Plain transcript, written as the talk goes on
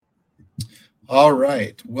All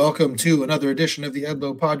right. Welcome to another edition of the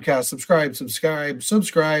Edlo podcast.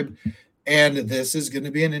 Subscribe. And this is going to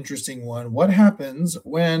be an interesting one. What happens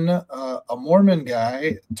when a Mormon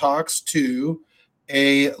guy talks to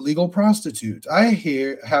a legal prostitute? Have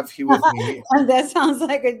here with me. That sounds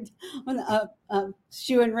like a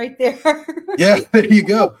shoe-in right there. Yeah, there you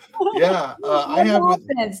go. Yeah, I have with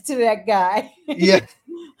to that guy. Yeah,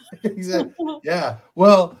 exactly. Yeah.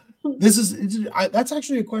 Well, that's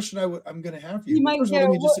actually a question I'm going to have for you. You might First of get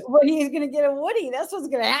all, let me just he's going to get a Woody. That's what's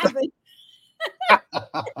going to happen.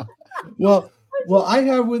 well, I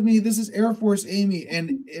have with me, this is Air Force Amy,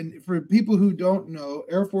 and for people who don't know,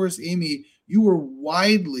 Air Force Amy, you were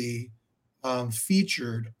widely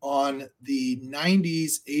featured on the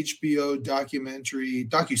 90s HBO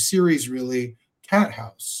docuseries, really, Cat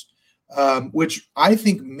House, which I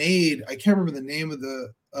think I can't remember the name of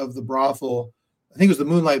the brothel. I think it was the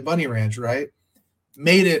Moonlight Bunny Ranch, right?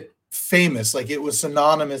 Made it famous, like it was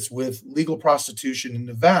synonymous with legal prostitution in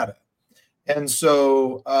Nevada. And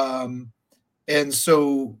so,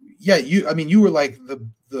 yeah, you were like the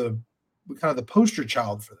kind of the poster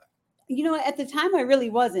child for that. You know, at the time, I really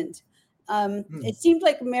wasn't. It seemed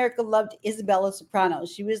like America loved Isabella Soprano.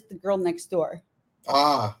 She was the girl next door.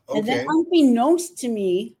 Ah, okay. And then unbeknownst to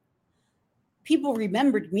me, people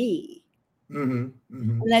remembered me. Mm-hmm,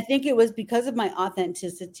 mm-hmm. And I think it was because of my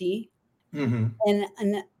authenticity. Mm-hmm.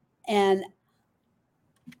 And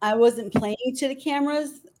I wasn't playing to the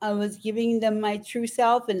cameras. I was giving them my true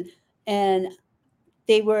self, and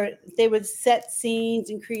they would set scenes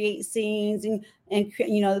and create scenes, and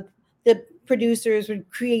you know, the producers would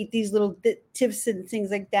create these little tips and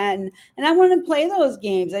things like that, and I wanted to play those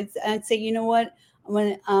games. I'd say, you know what,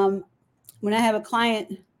 when I have a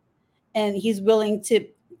client and he's willing to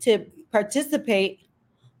participate,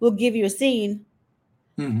 we'll give you a scene.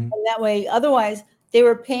 Mm-hmm. And that way, otherwise they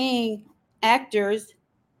were paying actors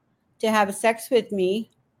to have sex with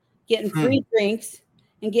me, getting free drinks,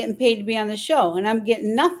 and getting paid to be on the show, and I'm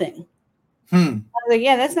getting nothing. I was like,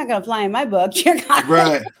 yeah, that's not going to fly in my book.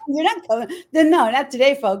 Right. You're not coming. No, not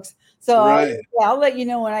today, folks. So right. I'll let you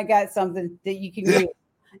know when I got something that you can do.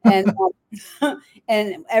 And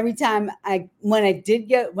and every time when I did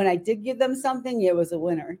give them something, it was a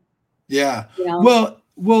winner. Yeah. You know?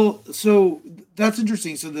 Well, so that's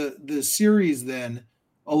interesting. So the series then,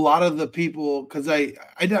 a lot of the people, because I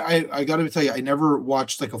got to tell you, I never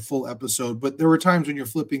watched like a full episode, but there were times when you're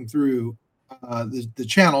flipping through the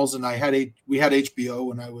channels, and we had HBO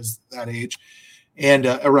when I was that age, and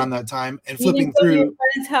around that time, and you flipping didn't go through to your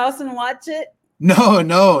friend's house and watch it. No.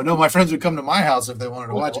 My friends would come to my house if they wanted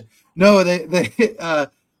to watch it. No,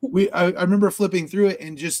 I remember flipping through it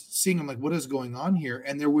and just seeing, I'm like, what is going on here?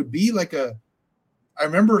 And there would be like I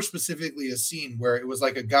remember specifically a scene where it was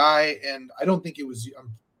like a guy, and I don't think it was,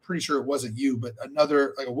 I'm pretty sure it wasn't you, but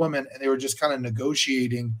another, like a woman, and they were just kind of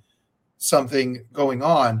negotiating something going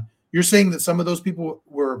on. You're saying that some of those people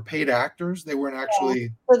were paid actors? They weren't actually. Yeah.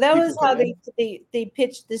 So that was how they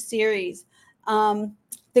pitched the series.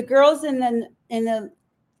 The girls in the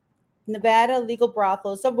Nevada legal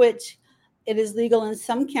brothels, of which it is legal in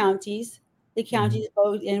some counties. The counties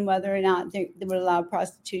vote in whether or not they would allow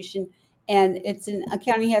prostitution, and it's in a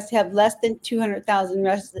county has to have less than 200,000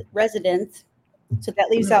 residents. So that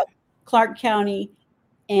leaves out Clark County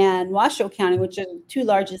and Washoe County, which are the two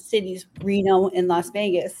largest cities, Reno and Las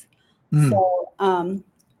Vegas. So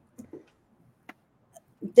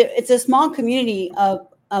it's a small community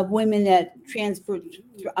of women that transfer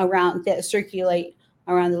around, that circulate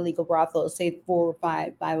around the legal brothels, say 4 or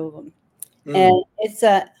 5 of them. And it's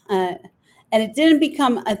and it didn't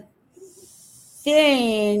become a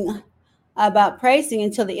thing about pricing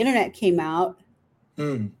until the internet came out.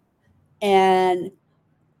 And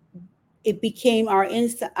it became our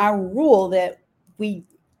rule that we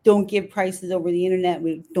don't give prices over the internet.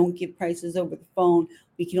 We don't give prices over the phone.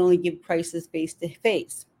 We can only give prices face to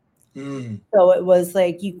face. So it was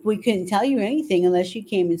like we couldn't tell you anything unless you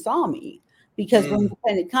came and saw me, because we're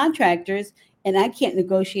independent contractors, and I can't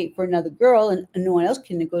negotiate for another girl, and no one else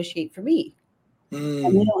can negotiate for me.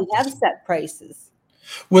 And we don't have set prices.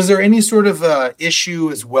 Was there any sort of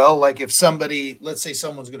issue as well? Like if somebody, let's say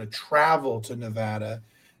someone's going to travel to Nevada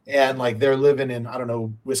and like they're living in, I don't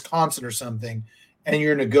know, Wisconsin or something, and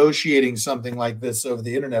you're negotiating something like this over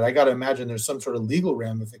the internet, I got to imagine there's some sort of legal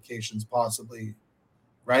ramifications possibly,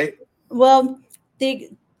 right? Well, the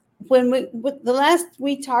last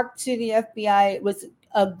we talked to the FBI, it was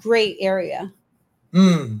a gray area.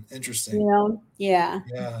 Interesting. You know? Yeah.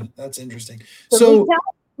 Yeah, that's interesting. So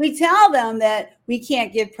we tell them that we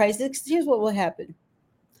can't give prices. Here's what will happen.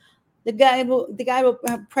 The guy will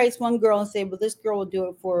price one girl and say, well, this girl will do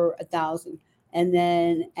it for $1,000. and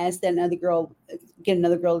then ask that another girl, get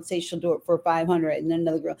another girl to say she'll do it for 500, and then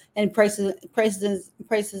another girl, and prices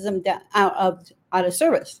them down, out of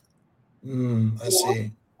service. I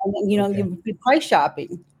see. And then, Okay. you be price shopping.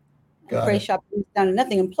 And Got price it. shopping is down to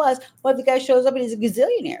nothing. And plus, what if the guy shows up and he's a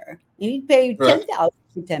gazillionaire and he'd pay you Right. 10,000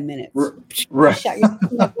 for 10 minutes? You Right. shot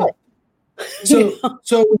yourself in the foot.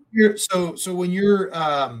 So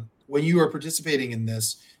when you are participating in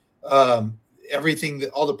this, everything that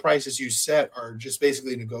all the prices you set are just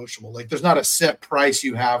basically negotiable. Like there's not a set price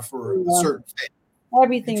you have for a certain thing.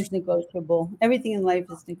 Everything is negotiable. Everything in life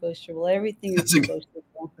is negotiable. Everything is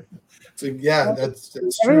negotiable. So yeah, that's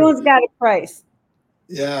Everyone's true. got a price.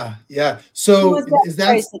 Yeah. So Everyone's got is a that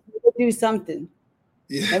price to do something.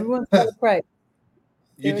 yeah? Everyone's got a price.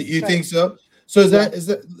 You think so? So is Yeah.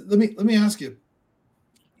 that let me ask you,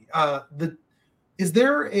 is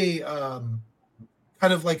there a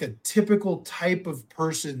kind of like a typical type of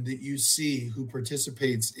person that you see who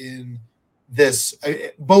participates in this,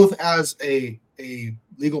 both as a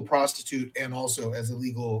legal prostitute and also as a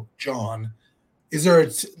legal John? Is there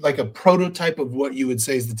like a prototype of what you would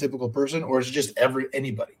say is the typical person, or is it just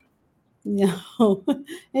anybody? No,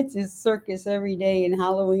 it's a circus every day and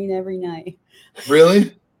Halloween every night.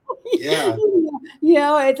 Really? Yeah.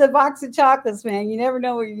 It's a box of chocolates, man. You never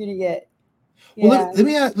know what you're gonna get. Well,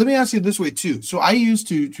 Yeah. let me ask you this way too. So I used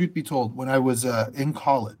to, truth be told, when I was in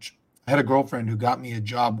college, I had a girlfriend who got me a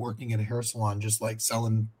job working at a hair salon, just like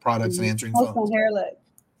selling products and answering How's my phones. hair look?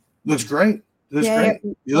 Looks great. Looks Yeah,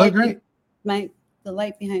 great. You look great. The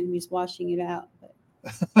light behind me is washing it out.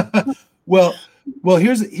 well,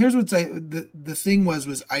 here's what's the thing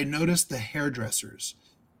was I noticed the hairdressers.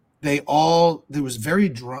 There was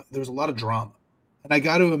there was a lot of drama, and I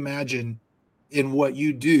got to imagine in what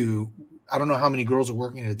you do. I don't know how many girls are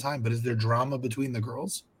working at a time, but is there drama between the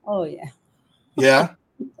girls? Oh yeah. Yeah.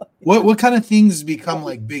 What kind of things become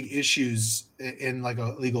like big issues in like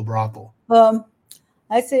a legal brothel?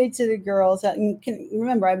 I say to the girls,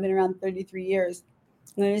 remember I've been around 33 years.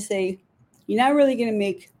 I'm going to say, you're not really going to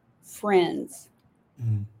make friends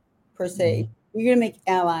per se. You're going to make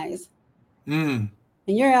allies. And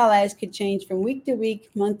your allies could change from week to week,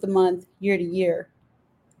 month to month, year to year.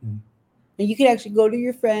 And you could actually go to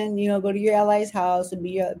your friend, go to your ally's house and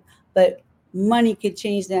but money could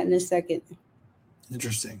change that in a second.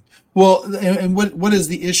 Interesting. Well, and what is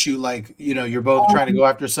the issue? Like, you're both trying to go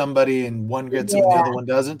after somebody and one gets them and the other one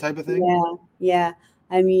doesn't, type of thing? Yeah.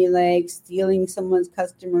 I mean, like stealing someone's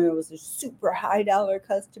customer. It was a super high dollar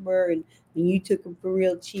customer and you took them for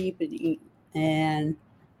real cheap and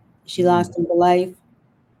she lost him for life.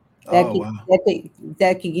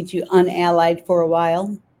 That could get you unallied for a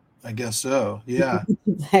while. I guess so. Yeah.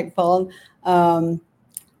 Blackballed.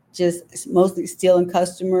 Just mostly stealing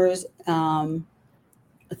customers, throwing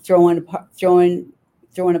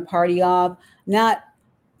a party off, not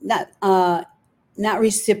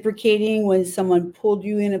reciprocating when someone pulled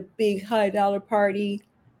you in a big high dollar party,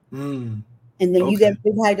 and then you got a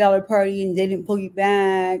big high dollar party and they didn't pull you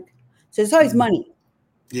back. So it's always money.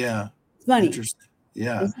 Yeah. It's money. Interesting.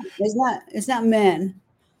 Yeah. It's not men.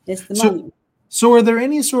 It's the money. So are there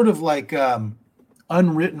any sort of like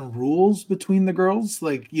unwritten rules between the girls?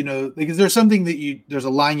 Like, like is there something that there's a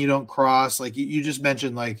line you don't cross? Like you just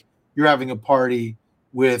mentioned, like you're having a party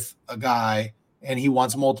with a guy and he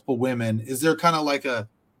wants multiple women. Is there kind of like a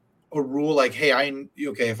rule like, hey,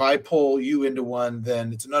 if I pull you into one,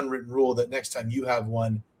 then it's an unwritten rule that next time you have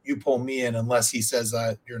one, you pull me in unless he says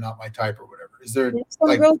that you're not my type or whatever. Is there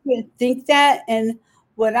some girls think that? And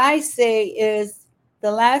what I say is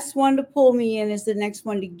the last one to pull me in is the next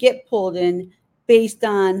one to get pulled in based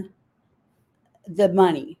on the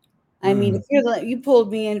money. I mean, if you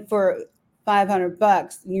pulled me in for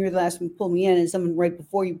 $500 and you're the last one to pull me in, and someone right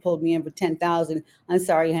before you pulled me in for 10,000, I'm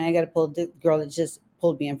sorry, honey, I got to pull the girl that just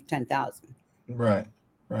pulled me in for 10,000. Right.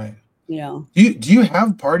 Do you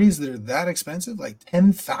have parties that are that expensive, like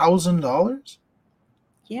 $10,000?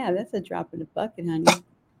 Yeah, that's a drop in the bucket, honey.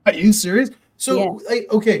 Are you serious? So, yeah.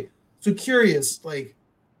 Okay. So curious, like,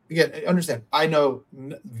 again, I understand. I know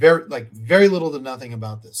very little to nothing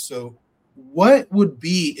about this. So, what would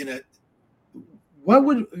a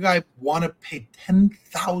guy want to pay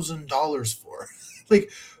 $10,000 for? Like,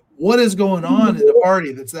 what is going on at a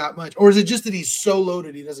party that's that much? Or is it just that he's so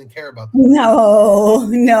loaded he doesn't care about that? No.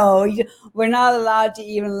 We're not allowed to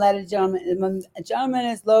even let a gentleman. When a gentleman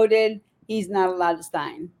is loaded, he's not allowed to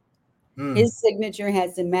sign. His signature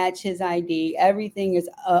has to match his ID. Everything is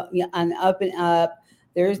on up and up.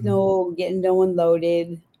 There's no getting no one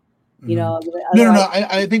loaded. You know, No.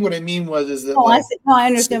 I think what I mean is that. Oh, like, I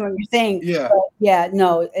understand what you're saying. Yeah. But yeah,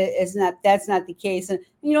 no, it's not. That's not the case. And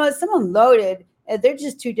you know, if someone loaded, they're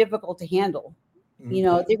just too difficult to handle. You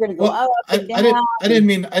know, they're going to go up and down. I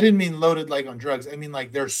didn't mean loaded like on drugs. I mean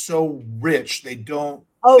like they're so rich they don't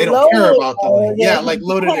care loaded, about the money. Yeah, like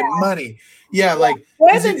loaded in money. Yeah, like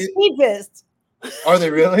they're the cheapest. Are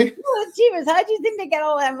they really? The cheapest. How do you think they get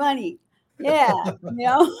all that money? Yeah, you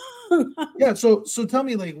know. Yeah. So tell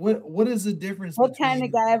me, like, what is the difference? What kind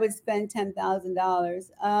of guy would spend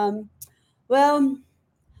 $10,000? Well,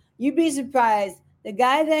 you'd be surprised. The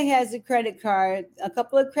guy that has a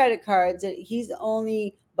couple of credit cards, that he's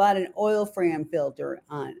only bought an oil frame filter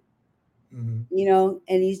on, you know,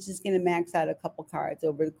 and he's just going to max out a couple cards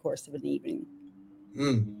over the course of an evening.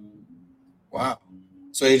 Wow.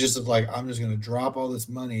 So he just like, I'm just going to drop all this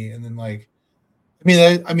money, and then like, I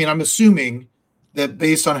mean, I'm assuming that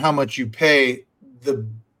based on how much you pay, the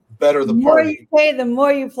better the party. The more you pay, the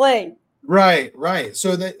more you play. Right.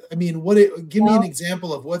 So that, I mean, give me an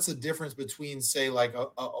example of what's the difference between, say, like a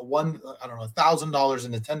 $1,000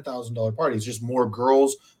 and a $10,000 party? It's just more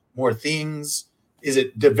girls, more things. Is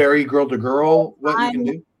it to vary girl to girl? What you can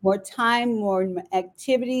do? More time, more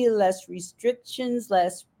activity, less restrictions,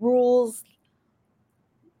 less rules.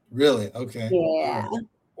 Really? Okay. Yeah.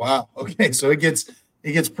 Wow. Okay. So it gets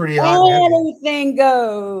pretty hot. Anything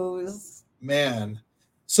goes. Man.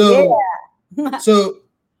 So yeah. So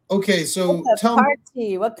okay, so tell part me.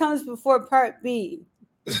 T. What comes before part B?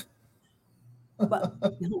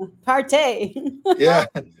 Part A. Yeah.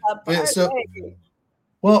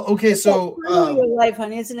 Well, okay, so your life,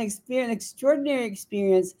 honey. It's an extraordinary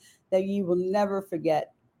experience that you will never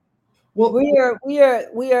forget. Well, we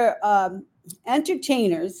are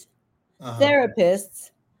entertainers,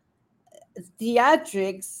 therapists,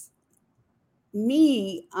 theatrics.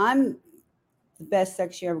 I'm the best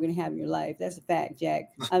sex you're ever going to have in your life. That's a fact,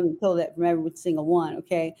 Jack. I've been told that from every single one.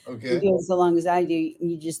 Okay. You do it so long as I do.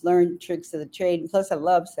 You just learn tricks of the trade. And plus, I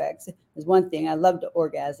love sex. There's one thing I love: to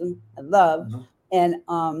orgasm. I love, and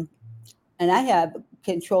I have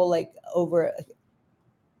control like over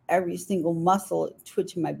every single muscle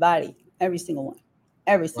twitch in my body. Every single one.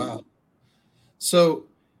 Every single one. So,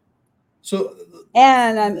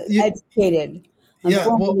 and I'm educated. I'm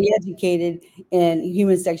formally educated in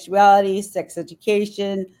human sexuality, sex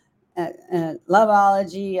education,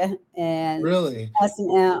 loveology, and really.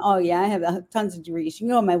 Oh yeah, I have tons of degrees. You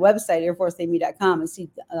can go on my website, airforceamy.com, and see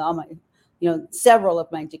all my, several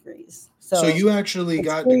of my degrees. So you actually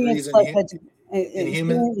got degrees in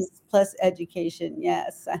human plus education.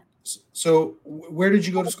 Yes. So where did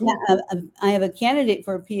you go to school? I have a candidate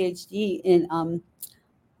for a PhD in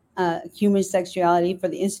human sexuality for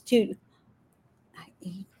the Institute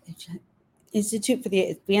for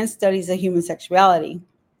the Advanced Studies of Human Sexuality.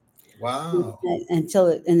 Wow! And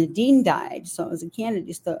the dean died, so I was a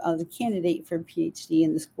candidate. So I was a candidate for a PhD,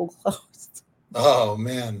 and the school closed. Oh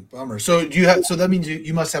man, bummer. So do you have? So that means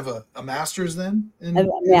you must have a master's then. I have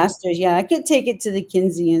a master's. Yeah, I could take it to the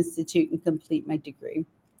Kinsey Institute and complete my degree.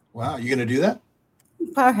 Wow, you gonna do that?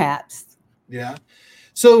 Perhaps. Yeah.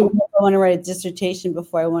 So I want to write a dissertation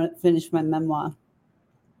before I want to finish my memoir.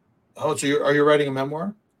 Oh, so are you writing a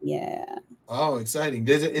memoir? Yeah. Oh, exciting.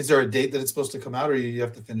 Is there a date that it's supposed to come out, or you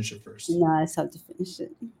have to finish it first? No, I just have to finish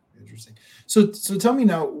it. Interesting. So tell me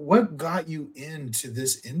now, what got you into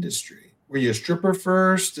this industry? Were you a stripper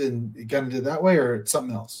first and you got into it that way, or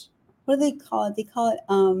something else? What do they call it? They call it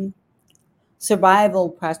survival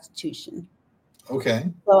prostitution. Okay.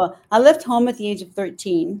 So I left home at the age of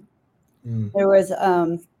 13. There was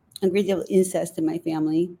a great deal of incest in my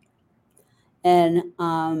family. And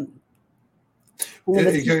sorry,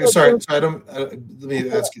 I don't. Let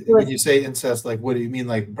me ask you. When you say incest, like, what do you mean?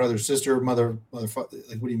 Like brother, sister, mother, father?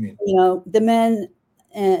 Like, what do you mean? The men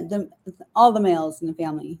and all the males in the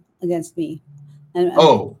family against me, and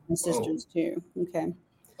my sisters too. Okay.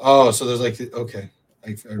 Oh, so there's like okay.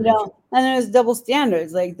 And there's double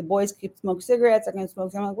standards. Like the boys could smoke cigarettes, I can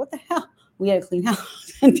smoke. I'm like, what the hell? We had a clean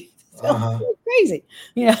house. Crazy,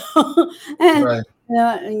 and right.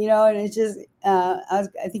 And it's just I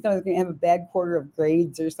think I was going to have a bad quarter of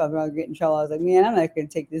grades or something. I was getting in trouble. I was like, man, I'm not going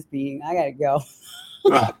to take this beating. I got to go.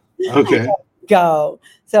 Okay. Go.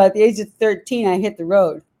 So at the age of 13, I hit the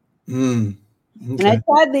road. Okay. And I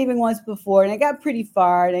tried leaving once before, and I got pretty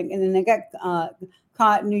far, and then I got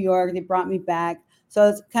caught in New York. They brought me back, so I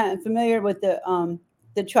was kind of familiar with the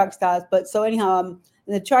truck stops. But so anyhow,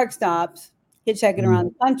 in the truck stops, hitchhiking around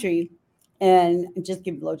the country. And just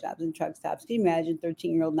give blowjobs in truck stops. Can you imagine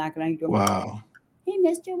 13-year-old knocking on your door? Wow. Hey,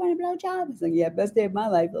 mister, want a blowjob? It's like, yeah, best day of my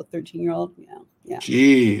life, little 13-year-old. Yeah.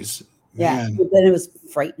 Jeez. Yeah, Man. but then it was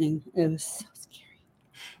frightening. It was so scary.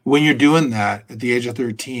 When you're doing that at the age of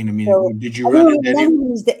 13, I So mean, did you I run don't into any? remember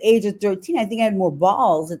it was the age of 13. I think I had more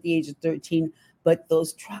balls at the age of 13, but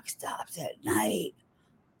those truck stops at night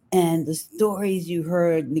and the stories you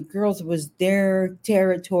heard, and the girls, it was their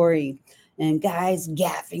territory, and guys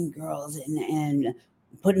gaffing girls and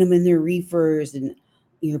putting them in their reefers, and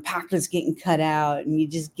your pockets getting cut out, and you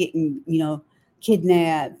just getting,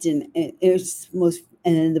 kidnapped, and it was most,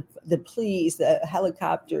 and then the police, the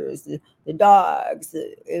helicopters, the dogs,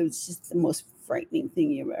 it was just the most frightening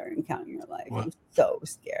thing you ever encountered in your life. It What? was so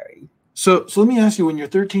scary. So let me ask you, when you're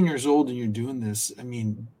 13 years old and you're doing this, I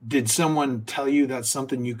mean, did someone tell you that's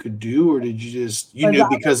something you could do, or did you just, you But knew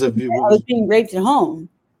because of what I was was, being raped at home.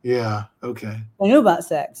 yeah, okay. I knew about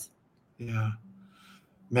sex. Yeah,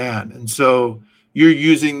 man. And so you're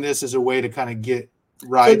using this as a way to kind of get So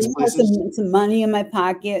rides I had places? some money in my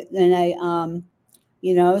pocket, and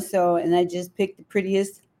and I just picked the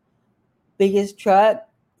prettiest, biggest truck,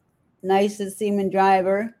 nicest seeming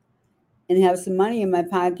driver, and have some money in my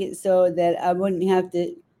pocket so that I wouldn't have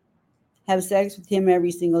to have sex with him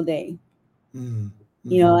every single day. Mm,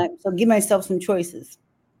 mhm, So give myself some choices.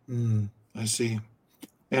 I see.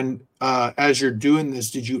 And as you're doing this,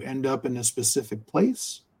 did you end up in a specific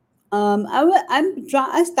place?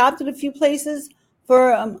 I stopped at a few places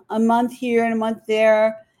for a month here and a month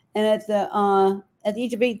there, and at the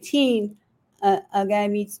age of 18, a guy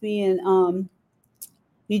meets me in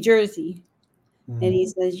New Jersey, and he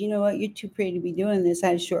Mm, says, "You know what? You're too pretty to be doing this." I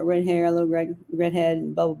had short red hair, a little redhead,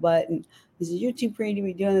 and bubble butt, and he says, "You're too pretty to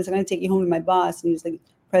be doing this. I'm going to take you home to my boss." And he was like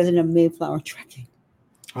president of Mayflower Trucking.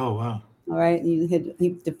 oh, wow. All right, and he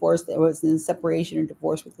divorced. It was in separation or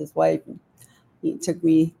divorce with his wife. And he took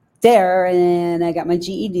me there, and I got my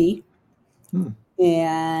GED, Hmm,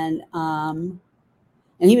 and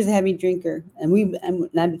he was a heavy drinker, and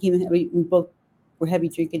I became heavy. We both were heavy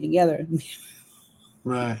drinking together.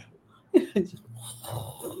 right. So,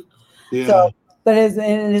 Yeah. but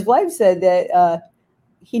his wife said that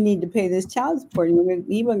he needed to pay this child support. He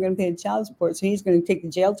wasn't going to pay the child support, so he's going to take the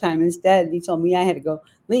jail time instead. And he told me I had to go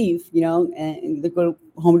leave, and go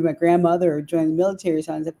home to my grandmother or join the military.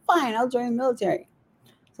 So I said, fine, I'll join the military.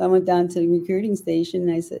 So I went down to the recruiting station,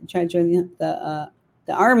 and I said, tried to join the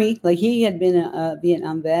army. Like he had been a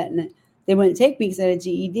Vietnam vet, and they wouldn't take me because I had a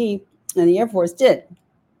GED, and the Air Force did.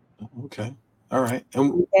 Okay. All right.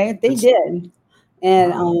 And Okay, they it's, did,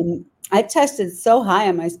 and wow. I tested so high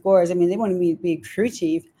on my scores. I mean, they wanted me to be a crew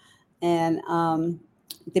chief, and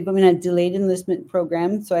they put me in a delayed enlistment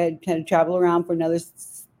program, so I had kind of travel around for another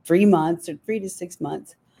 3 months or 3 to 6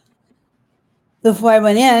 months before I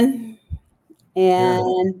went in, Yeah.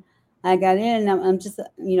 and I got in. And I'm just,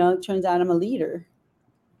 it turns out I'm a leader.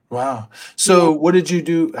 Wow. Yeah, So what did you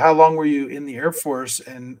do? How long were you in the Air Force,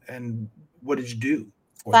 and what did you do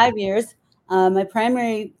for them? 5 years. My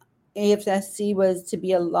primary AFSC was to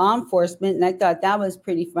be a law enforcement, and I thought that was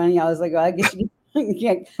pretty funny. I was like, well, I guess you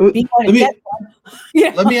can't Let be one to me get one.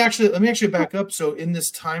 Yeah. let me actually back up. So in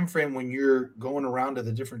this time frame when you're going around to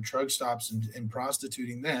the different drug stops and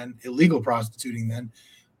prostituting, then illegal prostituting, then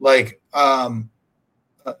like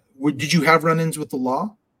did you have run-ins with the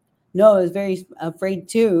law? No, I was very afraid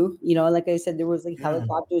too. Like I said, there was like Yeah.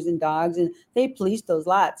 helicopters and dogs, and they policed those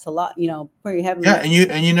lots a lot, pretty Yeah, heavily.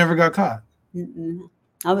 and you never got caught. Mm-mm.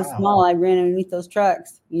 I was Wow. small. I ran underneath those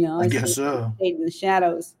trucks. I I guess so. stayed in the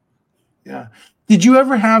shadows. Yeah. Did you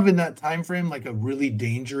ever have in that time frame like a really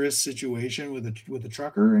dangerous situation with a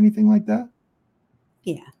trucker or anything like that?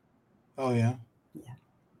 Yeah, Oh yeah. yeah.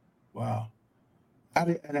 Wow. How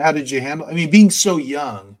did you handle? I mean, being so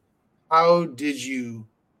young, how did you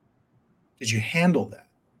handle that?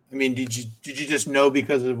 I mean, did you just know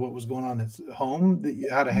because of what was going on at home that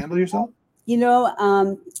how to handle yourself? You know,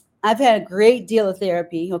 um, I've had a great deal of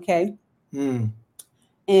therapy. Okay, Mm,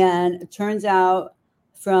 and it turns out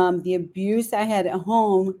from the abuse I had at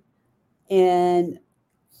home and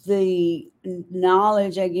the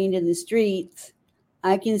knowledge I gained in the streets,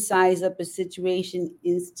 I can size up a situation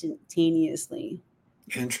instantaneously.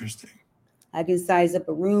 interesting. I can size up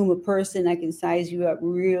a room, a person. I can size you up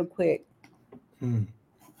real quick Mm, and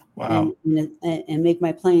wow. and make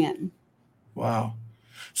my plan. Wow.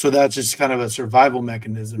 So that's just kind of a survival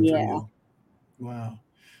mechanism for Yeah, you. Wow.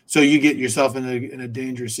 So you get yourself in a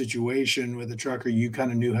dangerous situation with a trucker, you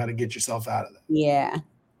kind of knew how to get yourself out of that. yeah.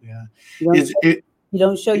 Yeah. You don't Is show, it, you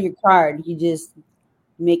don't show it your card. You just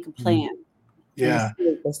make a mm, plan and yeah.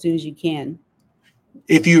 escape as soon as you can.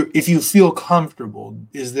 If you feel comfortable,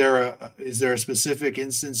 is there a specific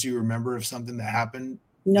instance you remember of something that happened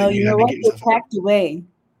No, that you you know had to what? get They're yourself out of? packed away.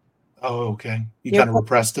 Oh, okay. You They're kind of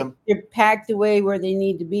repressed them? they're packed away where they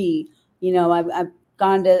need to be. You know, I've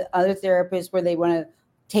gone to other therapists where they want to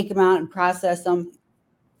take them out and process them.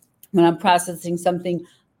 When I'm processing something,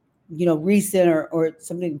 you know, recent or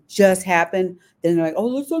something just happened, then they're like, oh,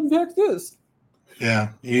 let's unpack this.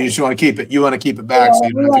 Yeah, you just want to keep it. You want to keep it You back, so know,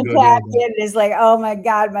 you don't we have to go deal unpack with it. it, and it's like, oh my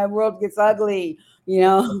God, my world gets ugly. You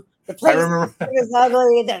know, the I place remember. is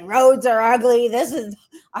ugly, the roads are ugly, this is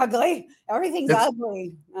ugly, everything's It's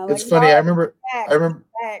ugly. I'm it's like, no, funny. I it's remember. back, I it's remember.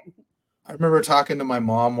 back. I remember talking to my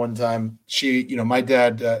mom one time. She, my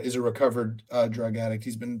dad is a recovered drug addict.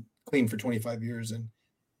 He's been clean for 25 years, and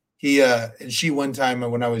and she one time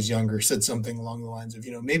when I was younger said something along the lines of,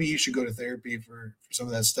 maybe you should go to therapy for some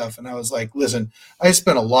of that stuff. And I was like, listen, I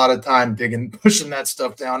spent a lot of time digging, pushing that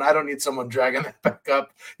stuff down. I don't need someone dragging that back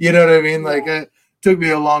up. You know what I mean? Yeah, Like it took me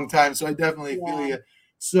a long time, so I definitely feel yeah. you.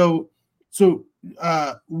 So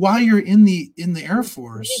while you're in the Air You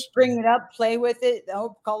Force, just bring it up, play with it,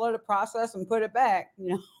 oh, call it a process, and put it back. You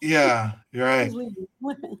know, yeah, you're right. just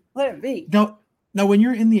let it be. Now, when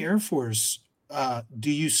you're in the Air Force,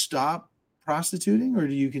 do you stop prostituting or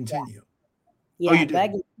do you continue? Oh, Yeah, you but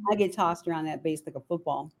did. I get tossed around that base like a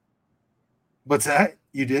football. What's that?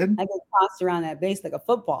 You did? I get tossed around that base like a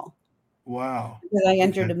football Wow. because I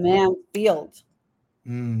entered Okay. a man's field.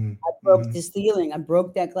 Mm, I broke mhm, the ceiling. I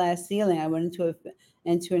broke that glass ceiling. I went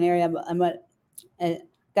into an area. I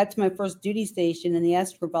got to my first duty station, and they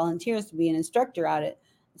asked for volunteers to be an instructor out at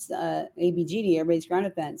ABGD, Air Base Ground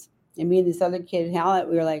Defense. And me and this other kid, Hallett,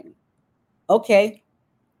 we were like, okay.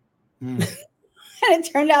 mm. And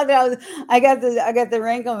it turned out that I got the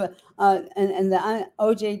rank of and the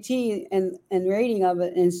OJT and rating of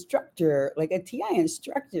an instructor, like a TI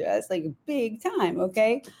instructor. That's like a big time,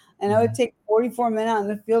 okay? And I would Mhm, take 44 men out in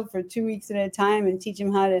the field for 2 weeks at a time and teach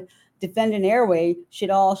them how to defend an airway.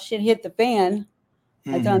 Shit hit the fan.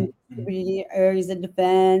 I done mhm, mhm. areas of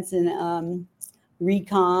defense and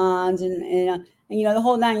recons and you know the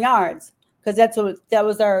whole 9 yards because that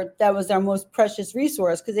was our most precious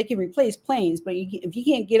resource because they can replace planes, but if you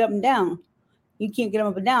can't get up and down, you can't get them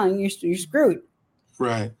up and down, you're screwed.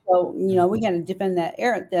 Right. So you Yeah. know we got to defend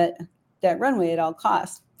that runway at all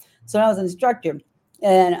costs. So I was an instructor,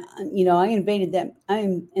 and you know I invaded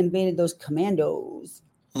those commandos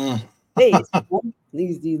Mm. base. You know?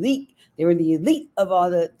 These the elite. They were the elite of all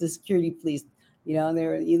the security police. You know, they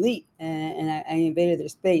were the elite, and I invaded their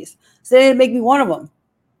space. So they didn't make me one of them.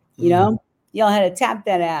 You Mm. know, y'all had to tap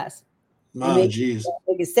that ass and Oh, geez.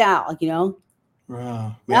 make it sound. You know,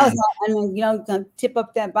 Wow, I was, man. I mean, you know, to tip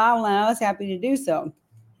up that bottle, and I was happy to do so.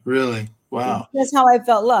 Really? Wow. That's how I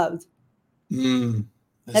felt loved. Mm.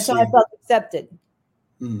 I That's how I see. felt accepted.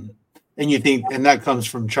 Mm. And that comes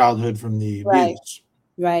from childhood, from the Right, abuse.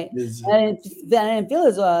 right. Is I didn't feel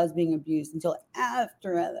as though I was being abused until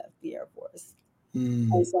after I left the Air Force.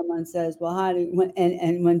 mm, And someone says, "Well, how do you,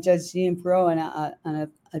 and when Judge Jean Pro on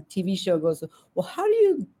a TV show goes, well, how do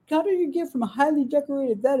you get from a highly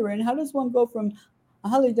decorated veteran? How does one go from a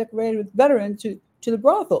highly decorated veteran to the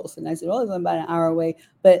brothels?" And I said, "Well, it's about an hour away."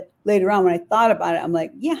 But later on, when I thought about it, I'm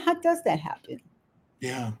like, "Yeah, how does that happen?"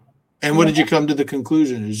 yeah. And what You did you come to the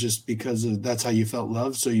conclusion? Is just because that's how you felt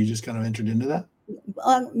loved, so you just kind of entered into that?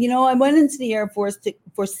 know, you know, I went into the Air Force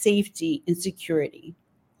for safety and security,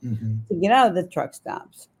 Mhm, to get out of the truck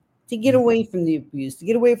stops, to get mm, away from the abuse, to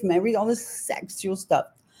get away from all this sexual stuff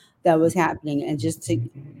that was happening, and just to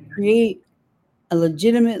create a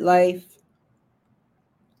legitimate life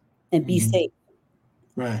and be mhm. safe.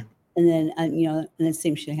 Right. And then you know, and the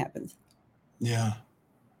same shit happens. Yeah.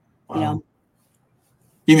 You Wow. know,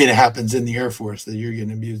 You mean it happens in the Air Force, that you're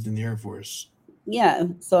getting abused in the Air Force? yeah.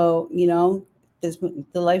 So you know, this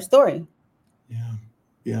the life story. Yeah.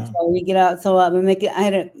 Yeah. So we get out. So I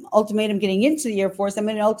had an ultimatum getting into the Air Force. I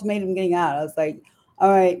made an ultimatum getting out. I was like, all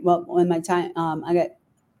right, well, when my time, I got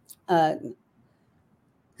uh,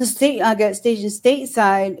 I got stationed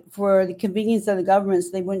stateside for the convenience of the government,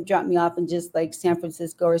 so they wouldn't drop me off in just like San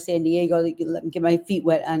Francisco or San Diego. They could let me get my feet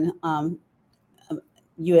wet on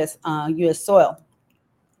U.S. soil.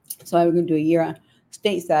 So I was going to do a year on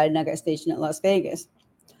stateside, and I got stationed at Las Vegas.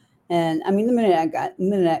 And I mean, the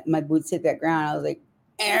minute my boots hit that ground, I was like,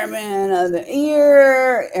 Airman of the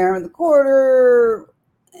Year, Airman of the Quarter,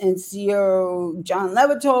 NCO John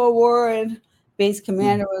Levitot Award. Base Mm,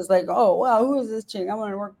 commander was like, "Oh wow, who is this chick? I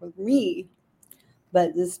want to work with me."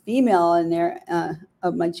 But this female in there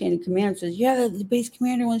of my chain of command says, "Yeah, the base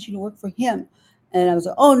commander wants you to work for him." And I was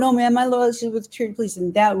like, "Oh no, man, my loyalty with security police."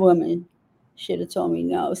 And that woman should have told me,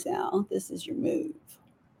 "No, Sal, this is your move."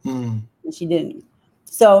 mm, And she didn't.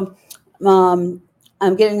 So um,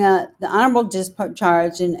 I'm getting the honorable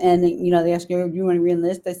discharge, and you know they asked me, "Do you want to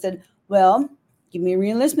reenlist?" I said, "Well, give me a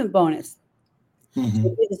reenlistment bonus." Mm-hmm. So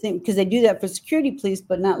they do the same because they do that for security police,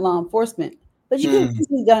 but not law enforcement. But you could have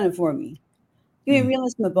easily done it for me. Give me a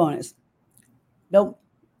reenlistment bonus. Nope.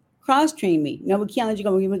 Cross train me. No, we can't let you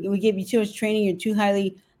go. We give you too much training. You're too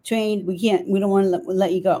highly trained. We can't. We don't want to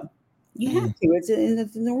let you go. You have to. It's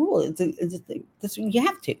in the rule. It's a thing. You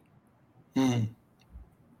have to.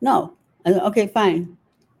 No. Okay, fine.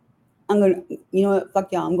 I'm gonna. You know what?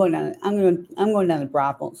 Fuck y'all. I'm going down. I'm going down the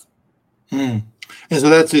brothels. And so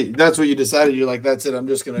that's it. That's what you decided. You're like, that's it. I'm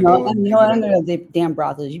just gonna go. You know what? I'm gonna damn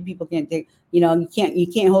brothels. You people can't take. You know, you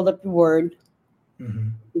can't hold up your word. Mm-hmm.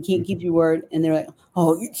 You can't keep your word, and they're like,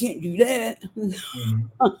 "Oh, you can't do that."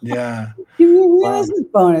 Yeah. Give me a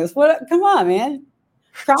reenlistment bonus. What? Come on, man.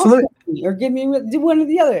 Cross me or give me do one or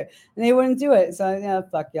the other, and they wouldn't do it. So yeah,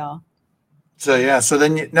 fuck y'all. So yeah. So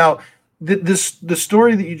then now the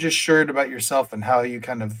story that you just shared about yourself and how you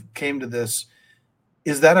kind of came to this,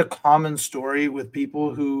 is that a common story with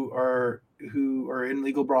people who are in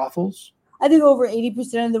legal brothels? I think over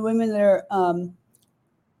 80% of the women that are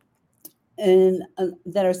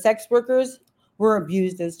that are sex workers were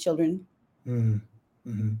abused as children.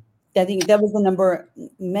 Mm-hmm. I think that was the number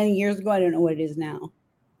many years ago. I don't know what it is now.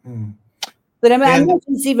 But I mean, I imagine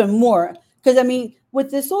it's even more because I mean, with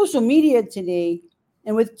the social media today,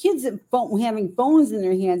 and with kids having phones in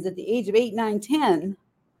their hands at the age of 8, 9, 10,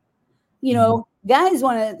 you know, guys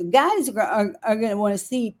are going to want to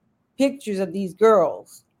see pictures of these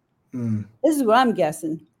girls. This is what I'm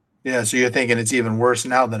guessing. Yeah, so you're thinking it's even worse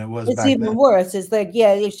now than it was back then. It's even worse. It's like,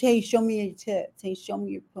 yeah, hey, show me your tits. Hey, show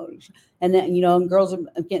me your photos. And then, you know, and girls are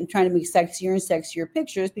trying to make sexier and sexier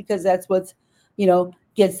pictures because that's what's, you know,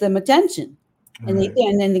 gets them attention. And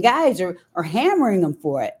and then the guys are hammering them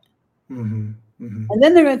for it. And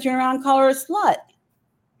then they're going to turn around and call her a slut.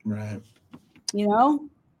 Right. You know?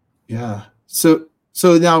 Yeah. So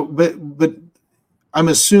now, but I'm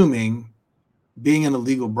assuming being in a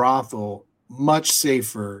legal brothel much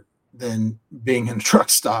safer than being in a truck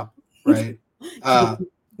stop, right? Yeah.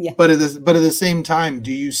 But at the same time,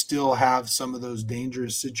 do you still have some of those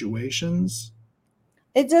dangerous situations?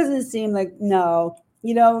 It doesn't seem like, no.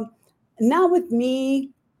 You know, not with me,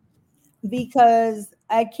 because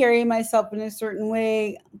I carry myself in a certain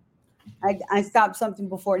way. I stop something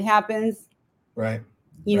before it happens. Right.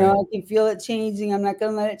 You know, I can feel it changing. I'm not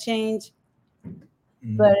going to let it change.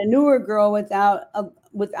 But a newer girl without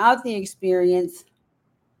the experience,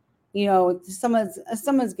 you know, someone's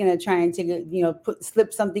going to try and take it, you know,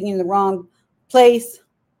 slip something in the wrong place.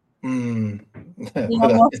 You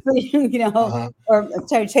know, mostly, you know, or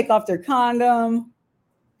try to take off their condom,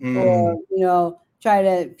 or you know, try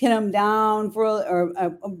to pin them down or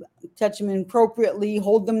touch them inappropriately,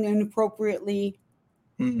 hold them inappropriately.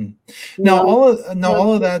 Now all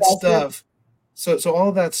of that stuff. So all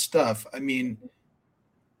of that stuff. I mean,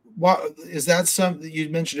 what is that? Something you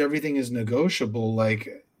mentioned? Everything is negotiable.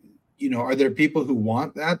 Like, you know, are there people who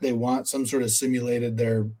want that? They want some sort of simulated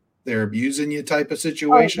they're abusing you type of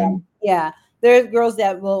situation. Yeah. There's girls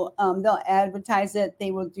that will they'll advertise it.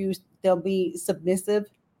 They'll be submissive.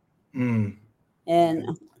 And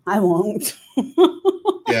I won't.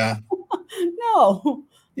 Yeah. No.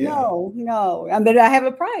 I mean, I have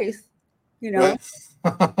a price, you know.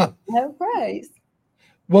 I have a price.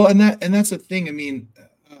 Well, and that's the thing. I mean,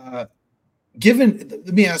 let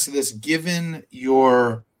me ask you this: given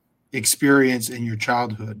your experience in your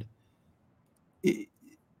childhood,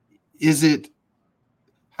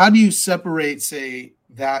 how do you separate, say,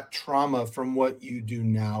 that trauma from what you do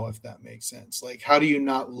now, if that makes sense? Like, how do you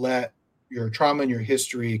not let your trauma and your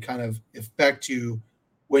history kind of affect you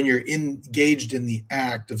when you're engaged in the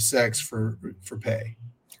act of sex for pay?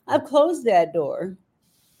 I've closed that door.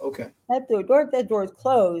 Okay. That door is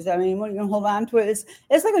closed. I mean, what are you gonna hold on to it?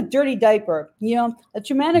 It's like a dirty diaper. You know, a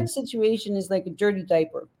traumatic situation is like a dirty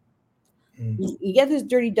diaper. You get this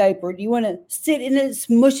dirty diaper. Do you want to sit in it,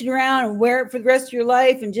 smush it around, and wear it for the rest of your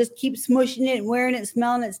life, and just keep smushing it, and wearing it,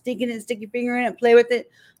 smelling it, sticking it, stick your finger in it, play with it?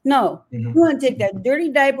 No, you want to take that dirty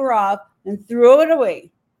diaper off and throw it away,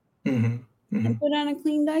 and put on a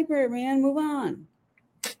clean diaper, man. Move on.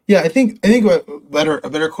 Yeah, I think a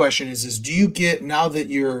better question is do you get, now that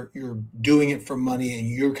you're doing it for money and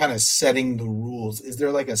you're kind of setting the rules, is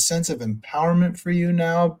there like a sense of empowerment for you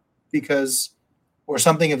now because, or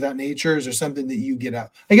something of that nature? Is there something that you get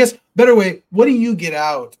out? I guess better way, what do you get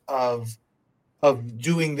out of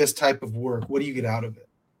doing this type of work? What do you get out of it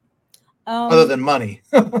other than money?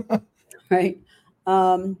 Right.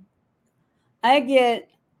 I get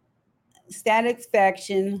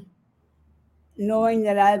satisfaction knowing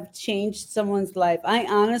that I've changed someone's life. I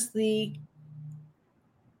honestly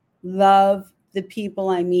love the people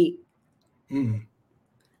I meet.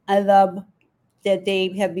 I love that they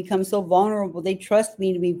have become so vulnerable. They trust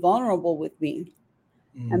me to be vulnerable with me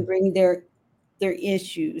and bring their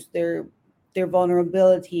issues, their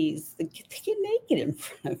vulnerabilities. They get naked in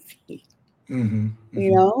front of me.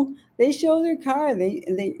 You know, they show their car. They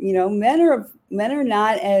you know, men are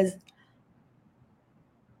not as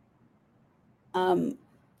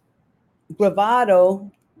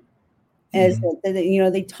bravado as you know,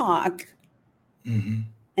 they talk,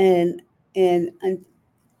 and and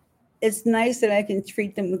it's nice that I can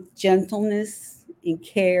treat them with gentleness and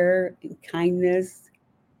care and kindness,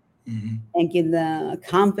 and give them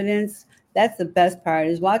confidence. That's the best part,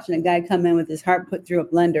 is watching a guy come in with his heart put through a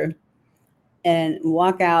blender and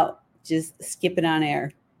walk out just skipping on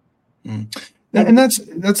air. And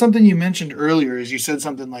that's something you mentioned earlier, is you said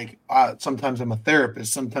something like, sometimes I'm a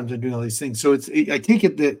therapist, sometimes I'm doing all these things. So I take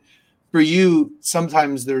it that for you,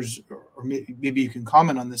 sometimes there's, or maybe you can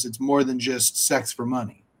comment on this, it's more than just sex for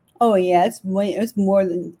money. Oh yeah, it's more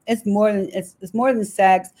than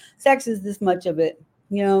sex. Sex is this much of it,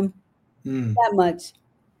 you know, that much.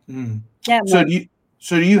 That So much.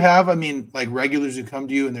 do you have, I mean, like regulars who come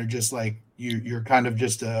to you and they're just like, you're kind of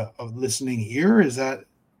just a listening ear? Is that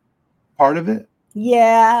part of it?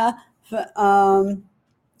 Yeah.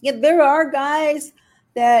 Yeah, there are guys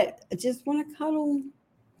that just want to cuddle.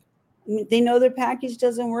 I mean, they know their package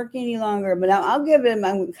doesn't work any longer, but I'll give it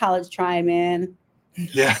my college try, man.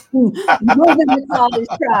 Yeah. More than the college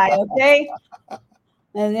try, okay?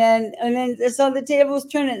 And then so the tables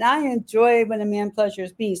turn, and I enjoy when a man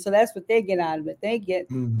pleasures me. So that's what they get out of it. They get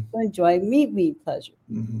to enjoy me pleasure.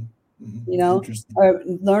 You know, Interesting. or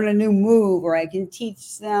learn a new move, or I can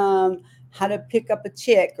teach them how to pick up a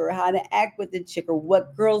chick, or how to act with a chick, or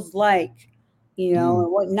what girls like, you know, or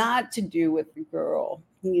what not to do with the girl,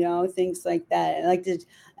 you know, things like that.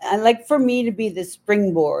 I like for me to be the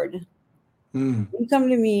springboard. You come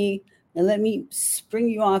to me and let me spring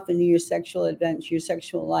you off into your sexual adventure, your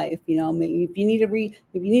sexual life. You know, maybe if you need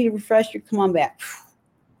a refresher, come on back.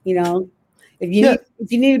 You know, if you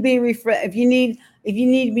need to be if you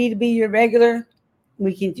need me to be your regular,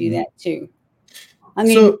 we can do that too. I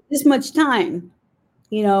mean, this much time.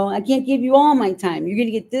 You know, I can't give you all my time. You're going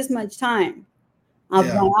to get this much time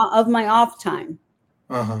of my off time.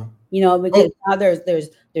 You know, because now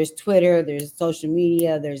there's Twitter, there's social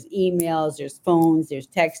media, there's emails, there's phones, there's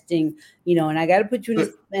texting. You know, and I got to put you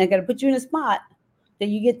in a spot that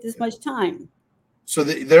you get this much time. So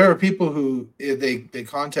there are people who they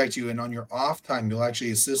contact you, and on your off time, you'll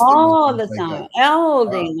actually assist them all the time, all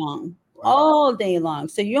day long, all day long.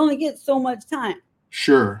 So you only get so much time.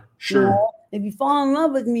 Sure. You know, if you fall in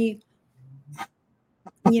love with me,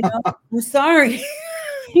 you know, I'm sorry.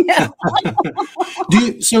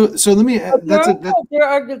 So let me,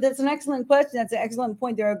 that's an excellent question. That's an excellent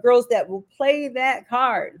point. There are girls that will play that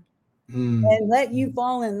card and let you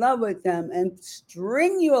fall in love with them and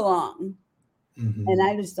string you along. And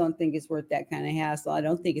I just don't think it's worth that kind of hassle. I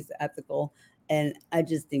don't think it's ethical. And I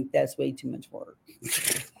just think that's way too much work.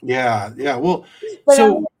 Yeah. Well,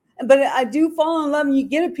 but I do fall in love, and you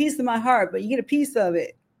get a piece of my heart, but you get a piece of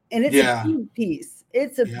it. And it's a big piece.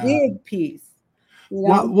 It's a big piece. You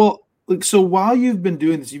know? Well, so while you've been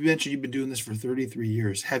doing this, you mentioned you've been doing this for 33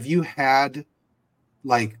 years. Have you had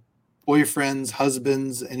like boyfriends,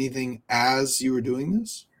 husbands, anything as you were doing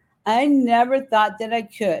this? I never thought that I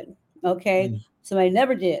could. Okay. So I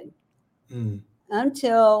never did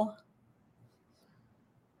until,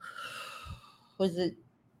 was it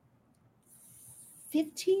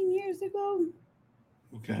 15 years ago?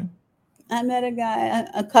 Okay. I met a guy,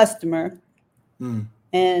 a customer,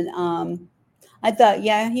 and I thought,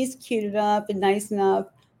 yeah, he's cute enough and nice enough.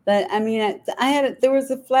 But I mean, there was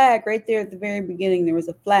a flag right there at the very beginning. There was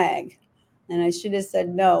a flag, and I should have said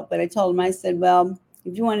no. But I told him, I said, well,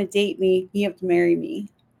 if you want to date me, you have to marry me.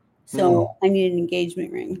 So I need an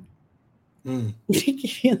engagement ring. He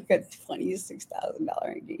gave me like a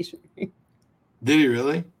 $26,000 engagement ring. Did he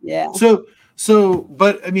really? Yeah. So,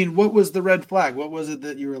 but I mean, what was the red flag? What was it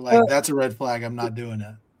that you were like, that's a red flag, I'm not doing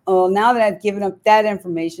it? Oh, now that I've given up that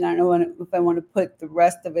information, I don't know if I want to put the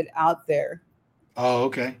rest of it out there. Oh,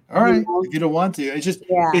 okay. All right. If you don't want to, it's just,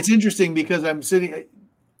 it's interesting because I'm sitting.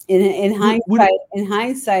 In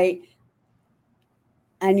hindsight,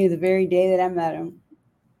 I knew the very day that I met him.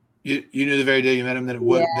 You knew the very day you met him that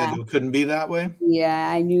it couldn't be that way?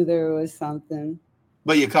 Yeah, I knew there was something.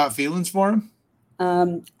 But you caught feelings for him?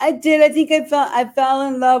 I did. I think I fell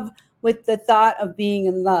in love with the thought of being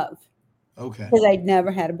in love. Okay. Because I'd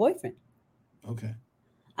never had a boyfriend. Okay.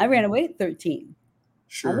 I ran away at 13.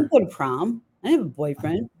 Sure. I didn't go to prom. I didn't have a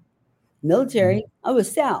boyfriend. Military. I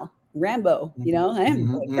was Sal, Rambo. You know, I didn't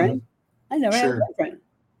have a boyfriend. I never had a boyfriend.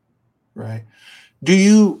 Right. Do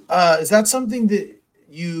you is that something that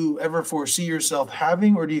you ever foresee yourself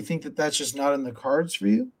having, or do you think that that's just not in the cards for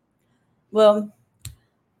you? Well,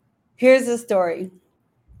 here's the story.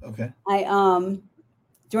 Okay. I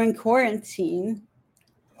during quarantine,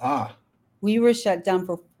 Ah, we were shut down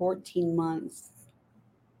for 14 months.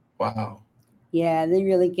 wow. Yeah, they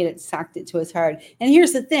really get it socked it to us hard. And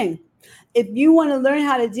here's the thing. If you want to learn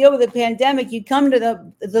how to deal with a pandemic, you come to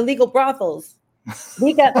the legal brothels.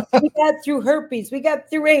 We got through herpes, we got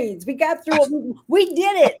through AIDS, we got through we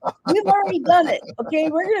did it. We've already done it. Okay,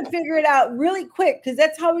 we're gonna figure it out really quick because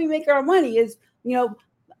that's how we make our money is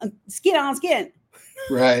skin on skin.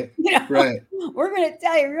 Right. Right. We're gonna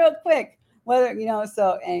tell you real quick whether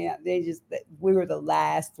so and yeah, we were the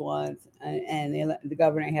last ones and the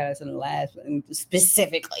governor had us in the last one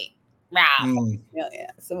specifically. Wow. Mm,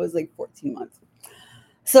 Yeah, so it was like 14 months.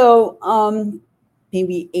 So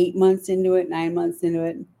maybe 8 months into it, 9 months into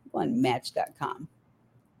it, on Match.com.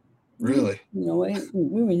 really? You know what?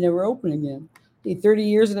 We were never open again. 30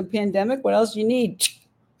 years in a pandemic. What else do you need?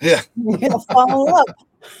 Yeah. Fall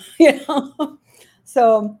in love.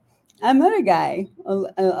 So I met a guy,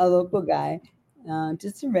 a local guy,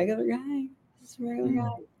 just a regular guy, Mm,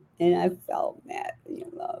 and I felt madly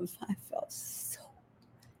in love. I felt so.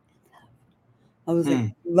 I was like,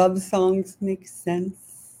 mm, love songs make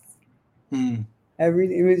sense. mm,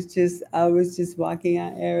 Everything it was just I was just walking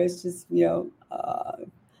out air. It's just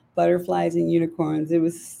butterflies and unicorns. It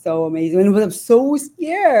was so amazing, and I was so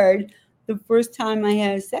scared the first time I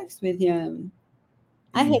had sex with him.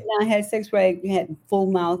 I had mm, not had sex where I had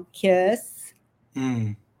full mouth kiss.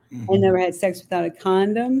 mm, I mhm. never had sex without a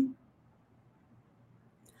condom.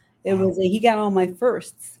 It Wow. was he got all my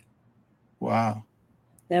firsts Wow.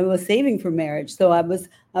 that I was saving for marriage. So I was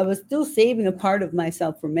still saving a part of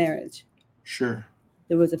myself for marriage. Sure.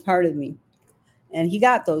 There was a part of me, and he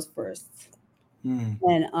got those firsts. Mm,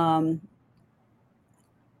 And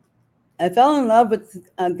I fell in love with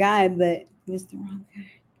a guy, but he was the wrong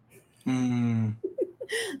guy. mm,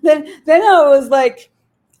 Then I was like,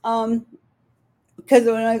 um, because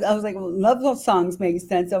when I was like, well, love songs make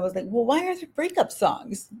sense. I was like, well, why are there breakup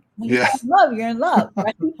songs? When you yeah. fall in love, you're in love,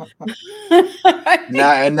 right?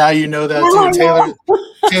 Now you know that Now too. I know.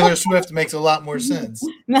 Taylor Swift makes a lot more sense.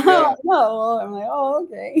 Now I Yeah. know. Well, I'm like, oh,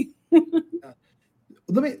 okay.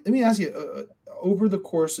 Let me ask you over the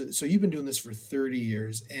course so you've been doing this for 30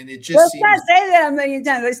 years and it just Let's not seems say that a million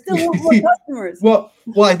times. I still want more customers. well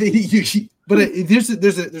I think but there's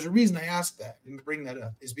a reason I asked that and bring that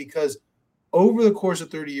up is because over the course of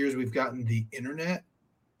 30 years we've gotten the internet.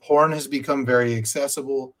 Porn has become very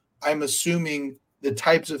accessible. I'm assuming the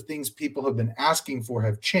types of things people have been asking for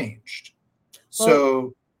have changed. Well,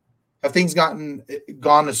 So have things gone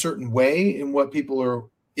a certain way in what people are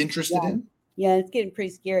interested yeah, in? yeah, it's getting pretty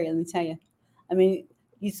scary. Let me tell you. I mean,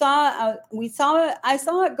 we saw it. I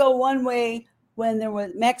saw it go one way when there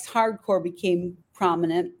was Max Hardcore became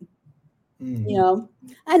prominent. Mm.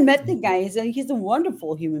 I met the guy. He's a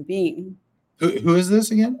wonderful human being. Who is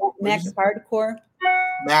this again? What did you Max say? Hardcore.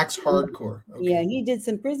 Max Hardcore. Yeah, Okay. he did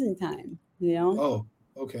some prison time. You know, Oh,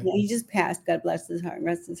 okay. yeah, he just passed. God bless his heart,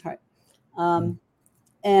 rest his heart. Mm,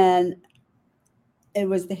 And it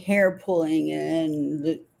was the hair pulling and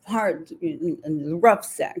the hard and the rough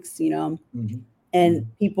sex. mhm, And mhm,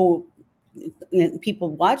 people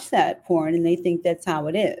watch that porn and they think that's how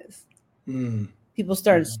it is. mm, People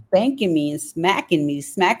started mhm. spanking me and smacking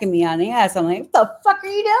me on the ass. I'm like, what the fuck are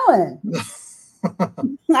you doing?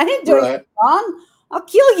 I didn't do anything Right. wrong. I'll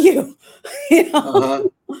kill you. you know, Uh-huh.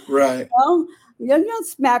 Right. well, you don't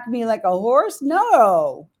smack me like a horse.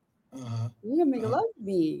 No, Uh-huh. you're gonna make Uh-huh. love to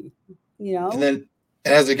me. And then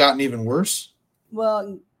has it gotten even worse?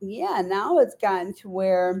 Well, yeah. Now it's gotten to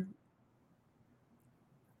where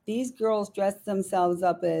these girls dress themselves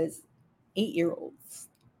up as 8-year-olds.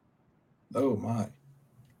 Oh my.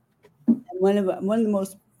 And one of the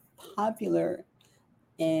most popular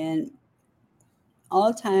and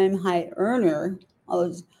all-time high earner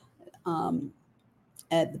was um,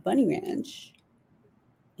 at the Bunny Ranch.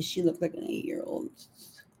 She looked like an 8-year-old,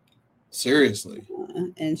 Seriously.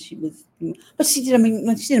 and she was. But she did. I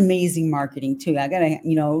mean, she did amazing marketing too. I gotta,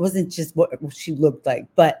 it wasn't just what she looked like,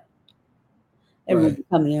 but everyone Right.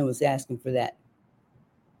 coming in was asking for that.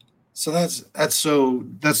 So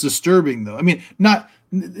that's disturbing though. I mean, not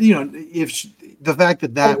if the fact that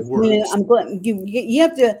I that mean, works. I'm glad you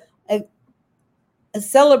have to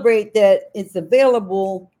celebrate that it's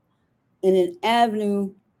available in an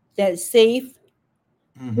avenue that's safe,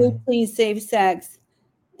 good, Mhm. clean, safe sex,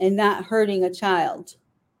 and not hurting a child.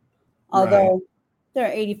 Right. Although there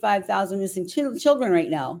are 85,000 missing children right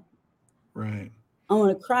now. Right. I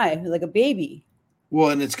want to cry like a baby.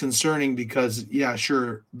 Well, and it's concerning because, yeah,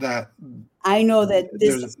 sure, that I know that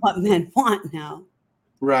this there's is what men want now,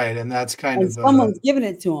 right, and that's kind and of someone's giving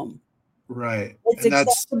it to them. right, It's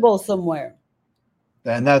acceptable somewhere.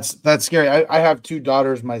 and that's scary. I have two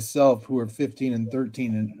daughters myself who are 15 and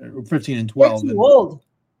 13 and or 15 and They're 12, too and old.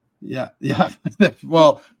 yeah, yeah.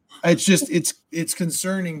 Well, it's just it's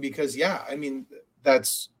concerning because yeah, I mean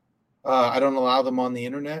that's I don't allow them on the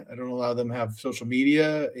internet. I don't allow them to have social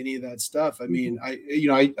media, any of that stuff. I mean, I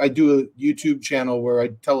do a YouTube channel where I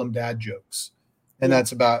tell them dad jokes, and Yeah.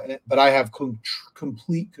 that's about it. But I have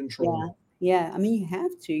complete control. Yeah, yeah. I mean, you have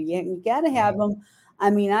to. You got to have them. I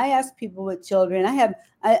mean, I ask people with children. I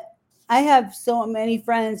have so many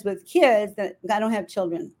friends with kids that I don't have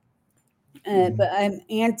children, but I'm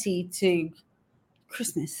anti to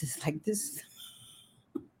Christmas. Is like this.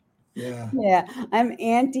 Yeah. Yeah, I'm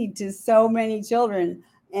anti to so many children,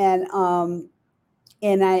 and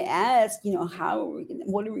I asked, how are we gonna,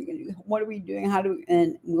 what are we gonna do? What are we doing? How do we,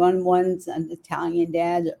 and one's an Italian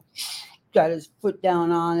dad got his foot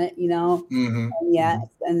down on it, and yeah,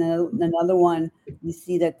 and then another one, you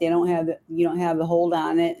see that you don't have the hold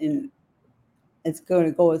on it, and it's going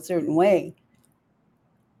to go a certain way.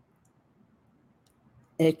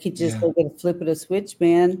 It could just Yeah. like a flip of a switch,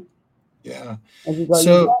 man. Yeah. As you go,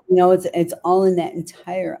 So it's all in that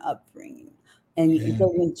entire upbringing, and you yeah.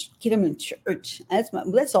 get them in church.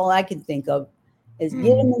 That's all I can think of is get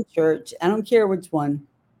them Mhm. in church. I don't care which one.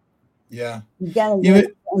 Yeah. You got to You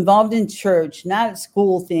get involved in church, not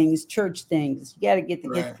school things, church things. You got to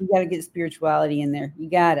right. you got to get spirituality in there. You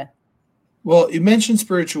gotta. Well, you mentioned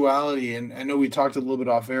spirituality, and I know we talked a little bit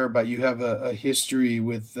off air about you have a history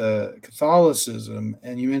with Catholicism,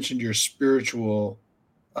 and you mentioned your spiritual.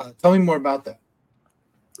 Tell me more about that.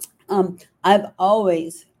 I've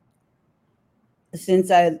always, since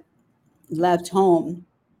I left home,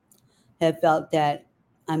 have felt that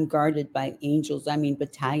I'm guarded by angels. I mean,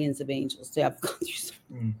 battalions of angels. So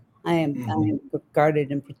Mm. I am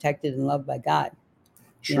guarded and protected and loved by God.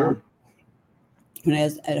 Sure. When I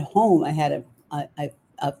was at home, I had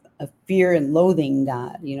a fear and loathing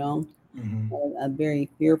God. A very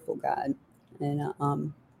fearful God,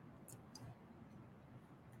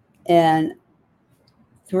 and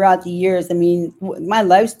throughout the years, I mean, my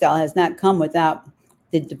lifestyle has not come without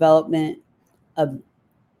the development of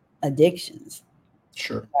addictions,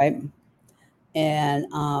 Sure. right? And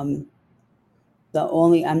the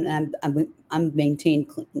only I'm maintained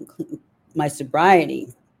my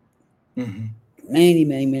sobriety many,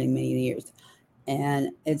 many, many, many years, and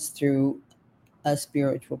it's through a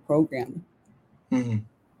spiritual program.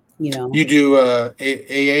 You do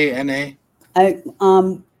AA, NA?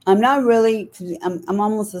 I'm not really. I'm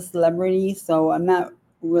almost a celebrity, so I'm not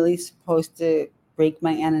really supposed to break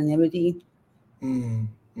my anonymity.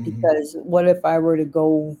 Because what if I were to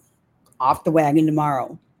go off the wagon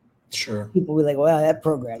tomorrow? Sure. People will be like, "Well, that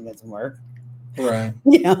program doesn't work." Right.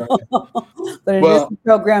 Right. But it is a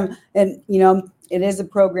program, and it is a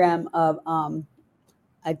program of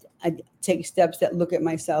I take steps that look at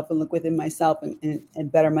myself and look within myself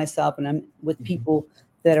and better myself, and I'm with people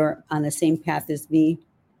that are on the same path as me,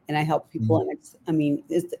 and I help people. And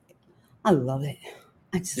I love it.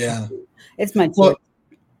 It's my joy.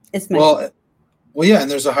 It's my well, yeah,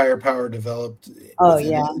 and there's a higher power developed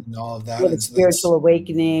within it and all of that. With a spiritual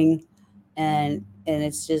awakening, and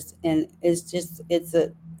it's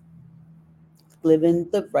a living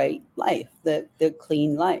the right life, the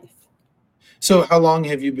clean life. So how long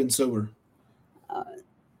have you been sober?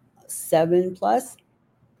 7+.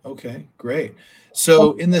 Okay, great.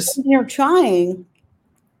 So in this, you're trying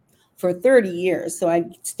for 30 years. So I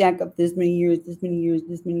stack up this many years, this many years,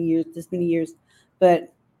 this many years, this many years.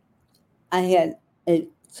 But I had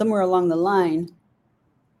somewhere along the line,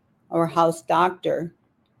 our house doctor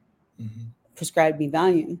prescribed me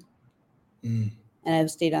Valium. And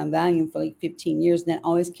I've stayed on Valium for like 15 years, and that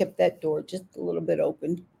always kept that door just a little bit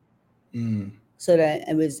open. So that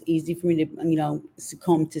it was easy for me to,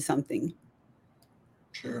 succumb to something.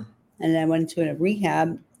 Sure. And I went into a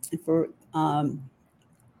rehab for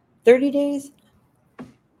 30 days,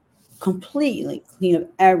 completely clean up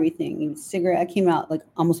everything. And cigarette, I came out like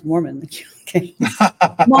almost Mormon. Like, okay.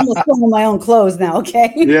 I'm almost putting on my own clothes now,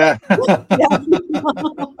 okay? Yeah.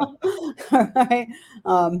 All right.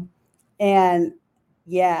 And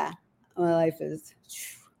yeah, my life is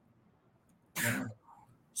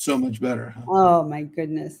so much better. Huh? Oh my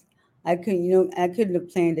goodness. I couldn't have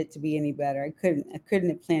planned it to be any better. I couldn't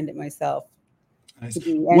have planned it myself. Nice. To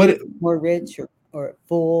be more rich or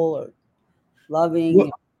full or loving.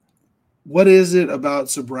 What is it about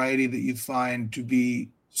sobriety that you find to be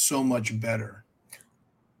so much better?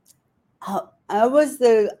 I was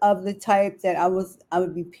the type that I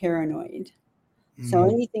would be paranoid. So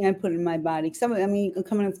anything I put in my body, I mean,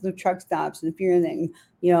 coming up from the truck stops and fearing that,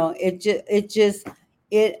 it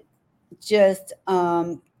just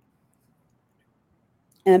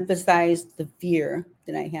emphasized the fear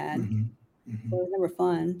that I had. Mm-hmm. So Mm-hmm. it was never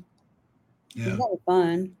fun. It was Yeah. never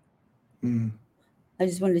fun. Mm. I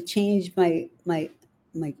just wanted to change my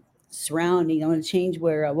surrounding. I wanted to change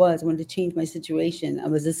where I was. I wanted to change my situation. I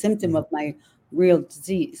was a symptom of my real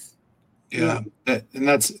disease. You know, Yeah. And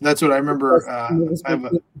that's what I which remember. was,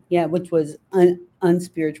 which was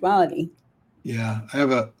unspirituality. Yeah, I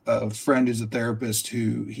have a friend who's a therapist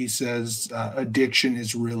who he says addiction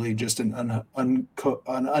is really just an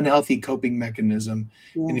unhealthy coping mechanism,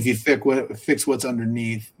 and Yeah, if you fix what's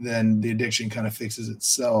underneath, then the addiction kind of fixes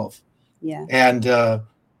itself. yeah. And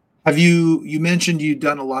have you mentioned you've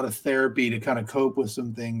done a lot of therapy to kind of cope with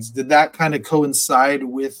some things? Did that kind of coincide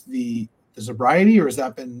with the sobriety, or has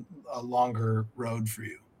that been a longer road for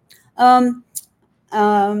you? Um,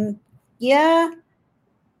 um, yeah.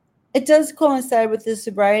 It does coincide with the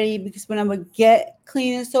sobriety because when I would get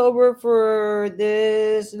clean and sober for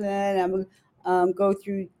this and then I would go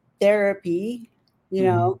through therapy, you Hmm.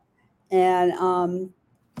 know, and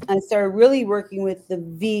I started really working with the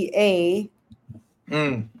VA,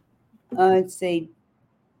 Mm, I'd say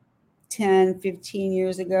 10, 15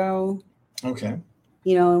 years ago, okay.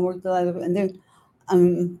 and worked a lot of, and then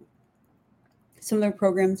um, some of their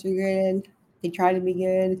programs are good. They try to be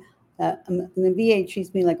good. And the VA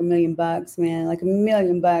treats me like $1 million, man, like $1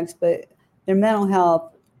 million, but their mental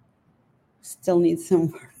health still needs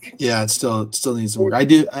some work. Yeah, it still needs some work.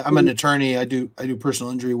 I'm an attorney. I do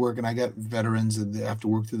personal injury work, and I got veterans that they have to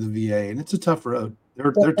work through the VA, and it's a tough road.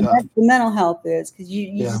 They're tough. The mental health is because you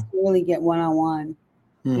Yeah. just really get one on one.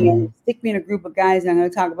 Hmm. Stick me in a group of guys, and I'm going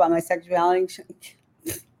to talk about my sexuality.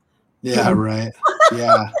 Yeah. Right.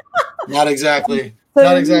 Yeah. Not exactly. So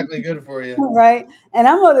Not you're exactly good for you. right, and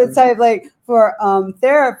I'm on the type like for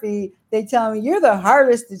therapy. They tell me you're the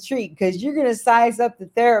hardest to treat because you're going to size up the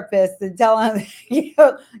therapist and tell him,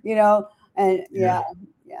 and Yeah.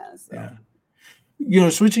 yeah. So Yeah.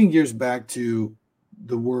 Switching gears back to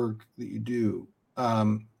the work that you do,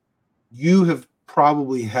 um, you have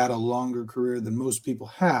probably had a longer career than most people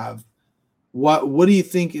have. What do you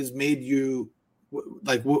think has made you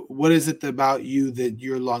like what is it about you that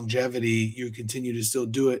your longevity you continue to still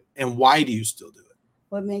do it, and why do you still do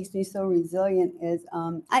what makes me so resilient is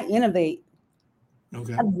I innovate. it?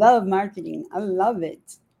 Okay. I love marketing. I love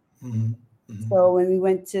it. Hmm. Hmm. So when we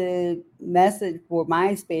went to message for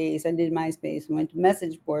MySpace, I did MySpace. We went to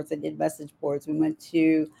message boards, I did message boards. We went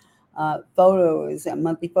to photos,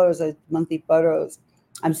 monthly photos.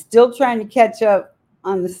 I'm still trying to catch up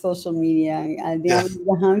on the social media. Yeah.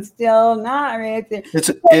 I'm still not right there.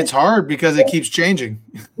 It's hard because it keeps changing.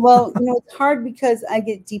 Well, it's hard because I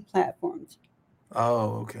get deplatformed.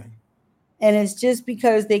 Oh, okay. And it's just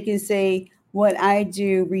because they can say what I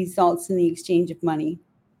do results in the exchange of money.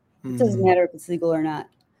 It doesn't Hmm. matter if it's legal or not.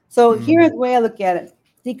 So Hmm. here's the way I look at it.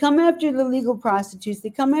 They come after the legal prostitutes. They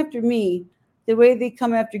come after me the way they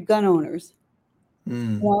come after gun owners.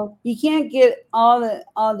 Hmm. You can't get all the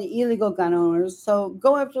illegal gun owners. So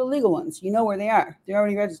go after the legal ones. You know where they are. They're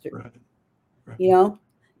already registered. Right. Right. You know,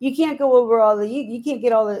 you can't go over you can't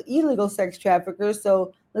get all the illegal sex traffickers.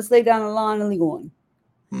 So let's lay down a law on a legal one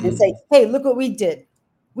and say, Hmm. hey, look what we did.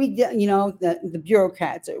 We did, the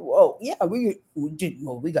bureaucrats say, whoa, yeah, we did,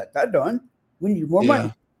 well, we got that done. We need more Yeah.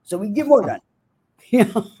 money, so we get more done. You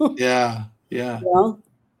know, Yeah. Yeah. you know.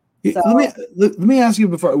 So Let me ask you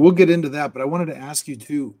before we'll get into that, but I wanted to ask you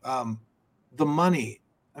too. The money.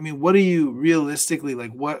 I mean, what do you realistically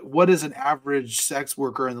like? What does an average sex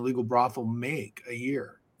worker in the legal brothel make a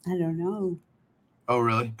year? I don't know. Oh,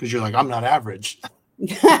 really? Because you're like, I'm not average.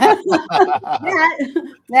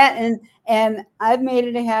 that and I've made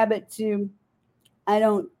it a habit to I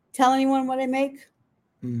don't tell anyone what I make,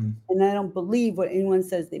 Mm, and I don't believe what anyone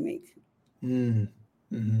says they make. mm,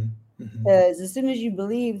 mhm, mhm. Because as soon as you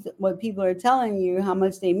believe what people are telling you how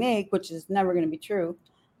much they make, which is never going to be true,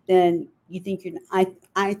 then you think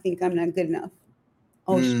I think I'm not good enough.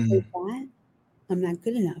 Oh, she thinks Mm, that I'm not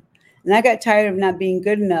good enough, and I got tired of not being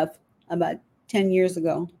good enough about 10 years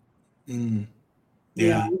ago. mm. You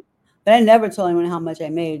Yeah, know, but I never told anyone how much I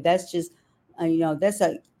made. That's just, that's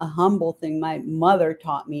a humble thing my mother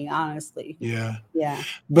taught me. Honestly, yeah. yeah.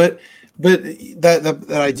 But that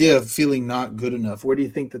idea of feeling not good enough, where do you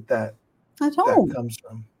think At that home. comes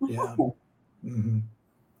from? At Yeah. home. Hmm.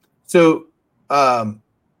 So, um,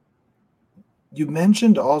 You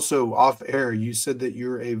mentioned also off air, you said that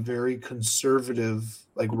you're a very conservative,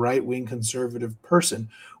 like right-wing conservative person,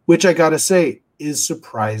 which I gotta say is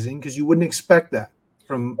surprising because you wouldn't expect that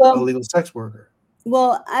from a Well, legal sex worker.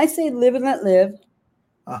 well, I say live and let live,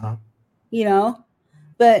 Uh-huh. you know,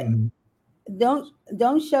 but Mhm.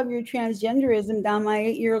 don't shove your transgenderism down my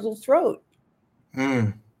 8 years old throat.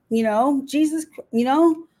 Mm. Jesus,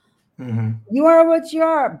 Mhm. you are what you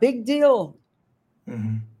are. Big deal.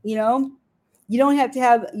 Mhm. You know, you don't have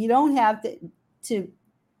to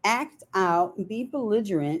act out and be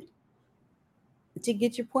belligerent to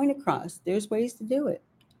get your point across. There's ways to do it.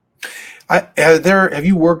 Have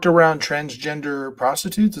you worked around transgender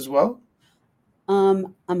prostitutes as well?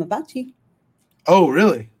 I'm about to. Oh,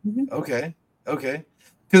 really? Mhm. Okay. Okay.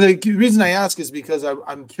 Because the reason I ask is because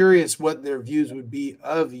I'm curious what their views would be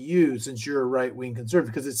of you since you're a right wing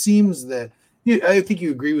conservative. Because it seems that I think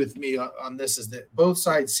you agree with me on this is that both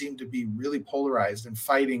sides seem to be really polarized and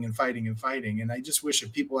fighting and fighting and fighting. And I just wish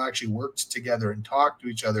if people actually worked together and talked to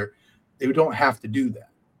each other, they don't have to do that.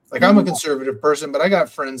 Like I'm a Yeah, conservative person, but I got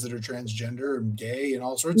friends that are transgender and gay and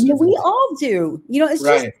all sorts of we different things. all do. It's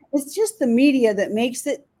just Right. it's just the media that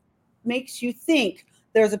makes you think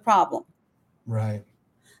there's a problem. Right.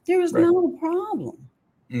 There is Right. no problem.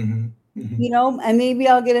 Mm-hmm. Mm-hmm. And maybe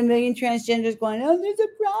I'll get a million transgenders going, "Oh, there's a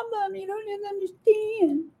problem. You don't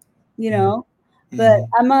understand." You know, but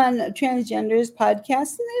Mm-hmm. I'm on a transgenders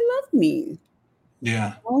podcast and they love me.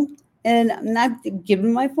 Yeah. Know? And I'm not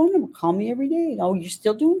giving my phone number. Call me every day. Oh, you're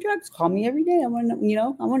still doing drugs? Call me every day. I want to,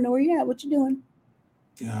 I want to know where you're at, what you're doing.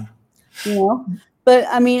 Yeah. You know, but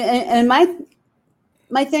I mean, and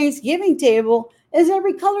my Thanksgiving table is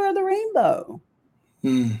every color of the rainbow.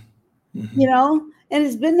 Mm. You Mhm. know, and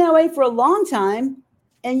it's been that way for a long time.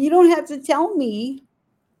 And you don't have to tell me,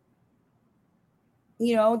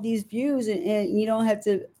 these views, and you don't have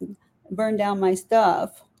to burn down my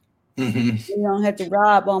stuff. Mhm. You don't have to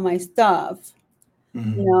rob all my stuff. You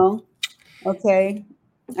Mhm. know, okay,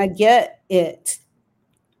 I get it.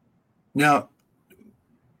 Now,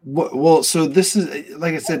 well, so this is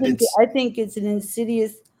like I I said, think it's I think it's an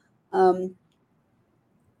insidious um,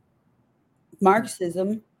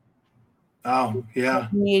 Marxism oh yeah.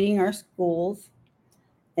 permeating our schools,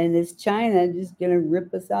 and it's China just going to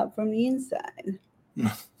rip us out from the inside.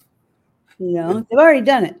 It- They've already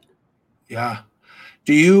done it. yeah.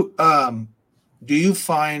 Do you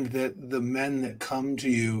find that the men that come to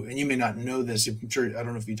you, and you may not know this, I'm sure I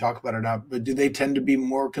don't know if you talk about it or not, but do they tend to be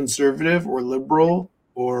more conservative or liberal,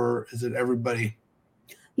 or is it everybody?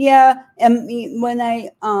 Yeah, and when I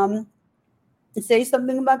say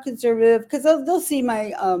something about conservative, because they'll see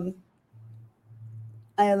my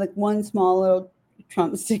I have like one small little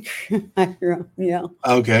Trump sticker in my room,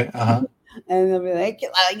 Okay. Uh-huh. and they'll be like,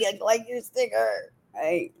 "I like your sticker,"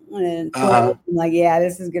 right? And so Uh-huh. I'm like, "Yeah,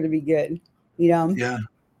 this is gonna be good," you know. Yeah.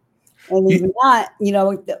 And You, even not,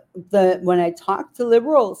 the when I talk to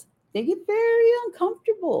liberals, they get very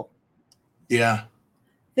uncomfortable, yeah.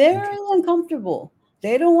 very uncomfortable.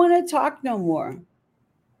 They don't want to talk no more.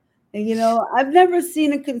 And I've never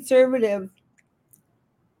seen a conservative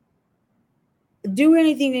do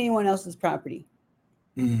anything to anyone else's property.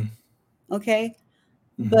 Mm, Okay,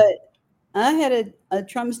 mhm. but I had a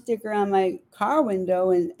Trump sticker on my car window,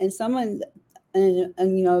 and someone, and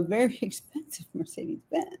a very expensive Mercedes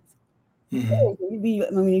Benz.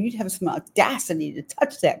 Mhm. You'd have some audacity to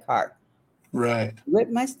touch that car. Right. Rip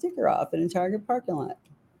my sticker off in a Target parking lot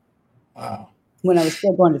Wow. when I was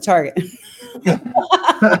still going to Target.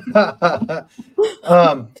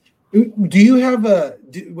 um, do you have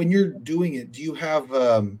when you're doing it, do you have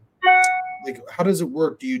like how does it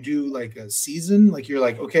work? Do you do like a season? Like you're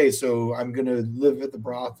like, okay, so I'm gonna live at the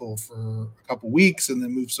brothel for a couple weeks and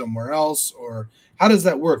then move somewhere else, or how does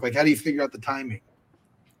that work? Like how do you figure out the timing?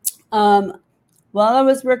 um, while I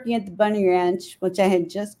was working at the Bunny Ranch, which I had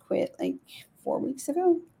just quit like 4 weeks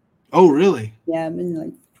ago. Oh, really? Yeah, I've been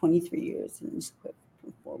like 23 years and just quit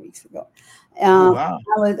 4 weeks ago. Oh, Um, wow.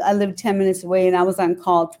 I lived 10 minutes away and I was on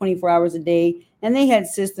call 24 hours a day. And they had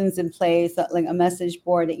systems in place, like a message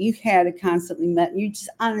board that you had to constantly met. You just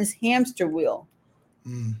on this hamster wheel,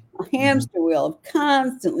 Mm. a Mhm. hamster wheel of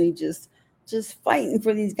constantly just fighting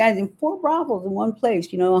for these guys in 4 brothels in one place.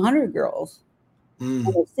 100 girls on Mm.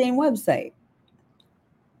 the same website.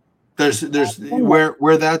 There's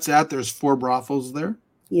where that's at. There's four brothels there.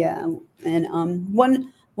 Yeah, and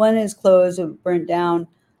one is closed or burnt down,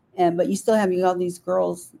 and but you still have all these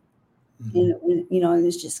girls, Mhm. and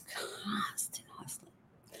it's just constant hustling.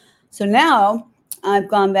 So now I've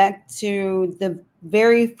gone back to the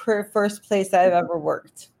very first place I've ever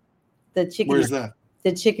worked, the chicken Where's ranch, that?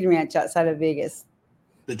 the chicken ranch outside of Vegas.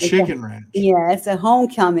 The It's a, chicken ranch. yeah, it's a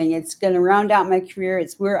homecoming. It's going to round out my career.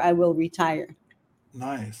 It's where I will retire.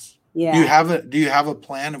 Nice. Yeah. Do you have a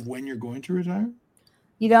plan of when you're going to retire?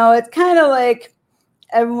 It's kind of like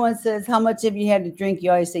everyone says, how much have you had to drink?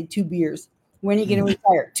 You always say 2 beers. When are you going to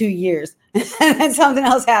retire? 2 years. And then something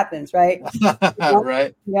else happens, right?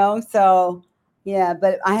 Right. So yeah,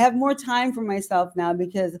 but I have more time for myself now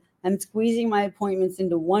because I'm squeezing my appointments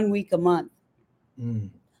into 1 week a month.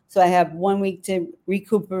 So I have 1 week to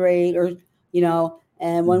recuperate and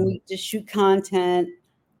 1 week to shoot content.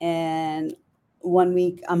 And 1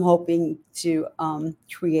 week I'm hoping to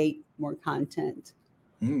create more content.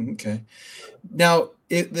 Okay. Now,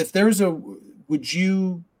 if there's would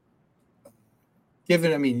you,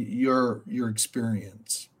 given, I mean, your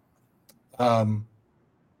experience,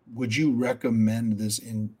 would you recommend this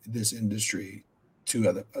industry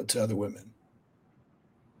to other women?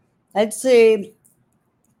 I'd say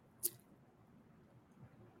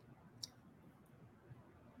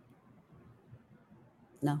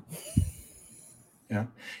no. Yeah.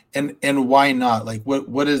 And why not? Like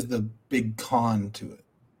what is the big con to it?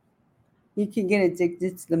 You can get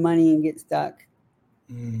addicted to the money and get stuck.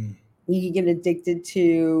 You can get addicted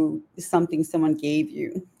to something someone gave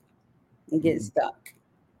you and get stuck.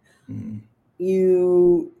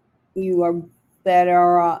 You are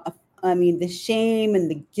better off. I mean, the shame and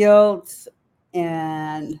the guilt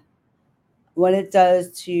and what it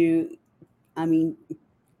does to, I mean,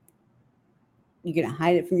 you're going to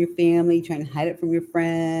hide it from your family, trying to hide it from your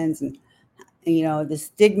friends, and the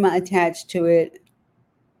stigma attached to it.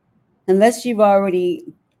 Unless you've already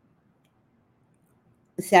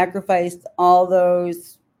sacrificed all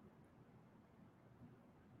those,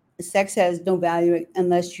 sex has no value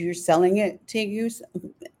unless you're selling it to use.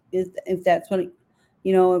 If that's what, if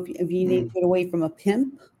you need to get away from a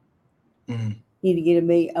pimp, you need to get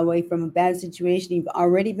away from a bad situation, you've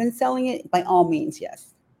already been selling it, by all means,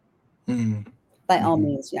 yes. By all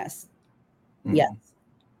means, yes. Yes.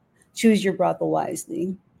 Choose your brothel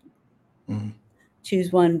wisely.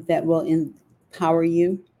 Choose one that will empower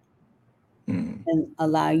you and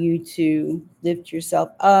allow you to lift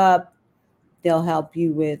yourself up. They'll help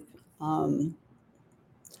you with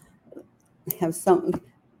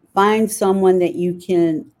find someone that you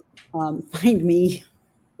can find me.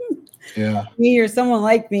 Yeah. Me or someone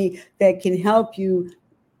like me that can help you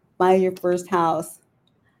buy your first house,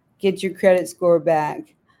 get your credit score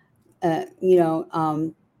back,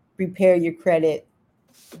 repair your credit,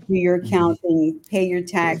 do your accounting, pay your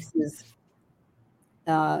taxes.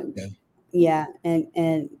 Yeah,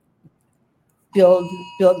 and build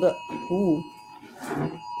the. Ooh,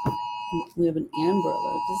 we have an Amber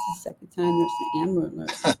Alert. This is the second time there's an Amber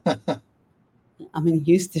Alert. I'm in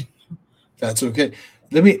Houston. That's okay.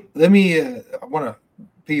 Let me. I want to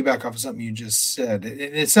piggyback off of something you just said.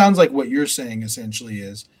 It sounds like what you're saying essentially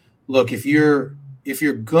is, look, if you've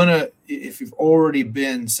already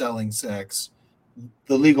been selling sex,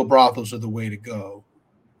 the legal brothels are the way to go.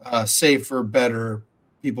 Safer, better,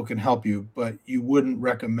 people can help you, but you wouldn't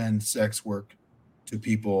recommend sex work to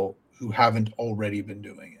people who haven't already been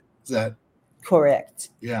doing it. Is that correct?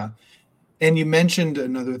 Yeah. And you mentioned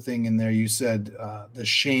another thing in there. You said the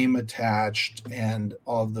shame attached and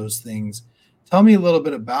all of those things. Tell me a little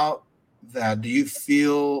bit about that. Do you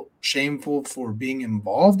feel shameful for being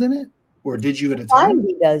involved in it? Or did you at a time?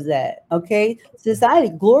 Society does that, okay? Society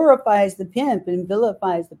glorifies the pimp and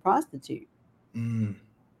vilifies the prostitute.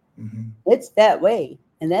 It's that way,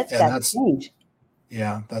 and that's got to change.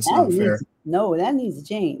 Yeah, that's not fair. No, that needs to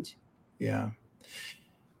change. Yeah.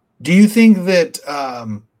 Do you think that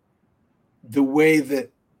the way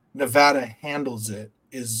that Nevada handles it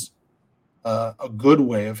is a good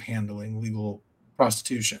way of handling legal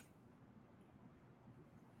prostitution?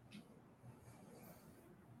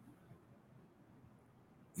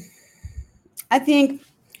 I think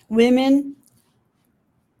women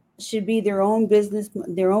should be their own business.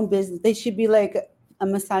 They should be like a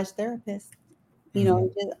massage therapist.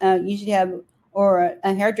 You should have, or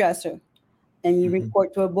a hairdresser, and you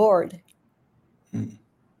report to a board.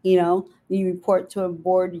 You report to a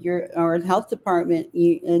board, or a health department.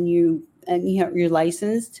 You're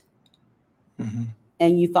licensed,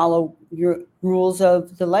 and you follow your rules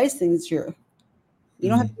of the licensure. You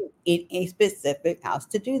don't have to be in a specific house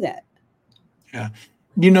to do that. Yeah,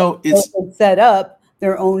 it's set up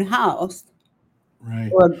their own house, right?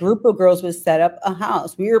 Or a group of girls would set up a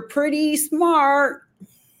house. We were pretty smart.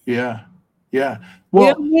 Yeah. Well, we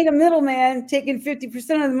don't need a middleman taking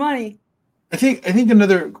 50% of the money. I think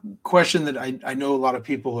another question that I know a lot of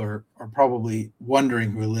people are probably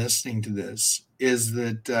wondering who are listening to this is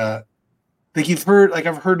that like you've heard, like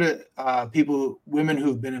I've heard women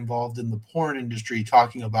who've been involved in the porn industry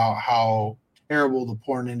talking about how terrible the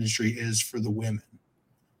porn industry is for the women.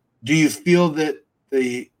 Do you feel that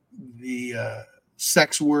the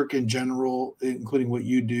sex work in general, including what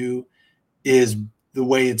you do, is the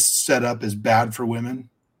way it's set up is bad for women?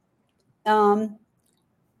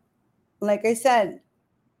 Like I said,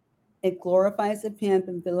 it glorifies the pimp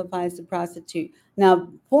and vilifies the prostitute. Now,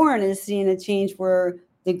 porn is seeing a change where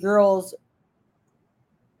the girls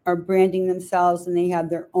are branding themselves and they have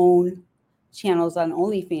their own channels on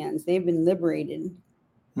OnlyFans. They've been liberated.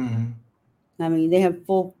 Mm-hmm. I mean, they have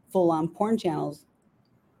full on porn channels,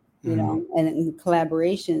 you know, and in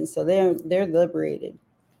collaboration. So they're liberated.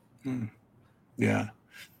 Mm. Yeah.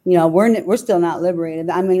 You know, we're still not liberated.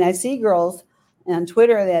 I mean, I see girls on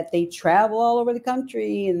Twitter that they travel all over the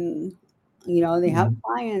country and, you know, they have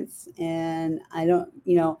clients, and I don't,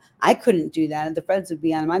 you know, I couldn't do that. The feds would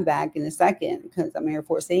be on my back in a second because I'm Air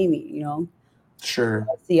Force Amy, you know. Sure.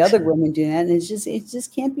 I see other women doing that, and it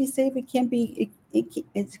just can't be safe. It can't be.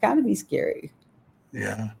 It's got to be scary.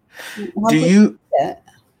 Yeah. How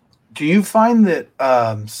Do you find that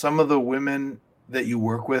some of the women that you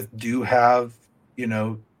work with do have, you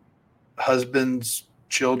know, husbands,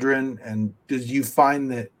 children, and do you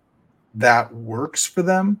find that works for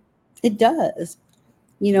them? It does.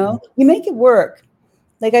 You know, you make it work.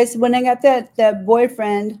 Like I said, when I got that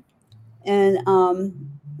boyfriend and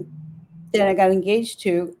that I got engaged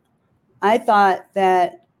to, I thought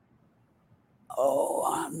that,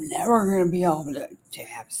 oh, I'm never going to be able to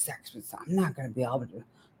have sex with someone. I'm not going to be able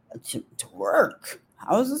to work.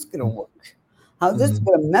 How is this going to work? How is this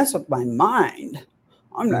going to mess with my mind?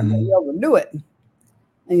 I'm not going to be able to do it.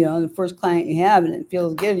 And, you know, the first client you have and it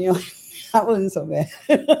feels good, you know, that wasn't so bad.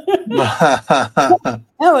 That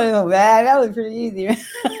wasn't so bad. That was pretty easy.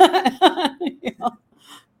 You know?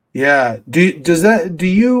 Yeah. Do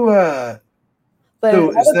you But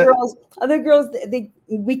so other girls,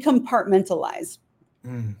 we compartmentalize.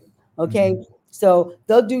 Mm. Okay. So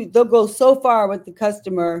they'll go so far with the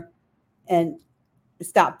customer and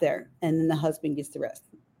stop there, and then the husband gets the rest.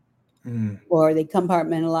 Or they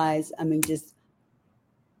compartmentalize. I mean, just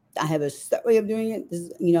I have a set way of doing it.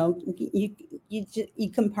 This, you know, you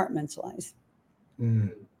compartmentalize.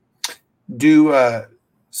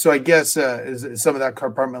 So I guess is some of that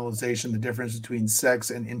compartmentalization the difference between sex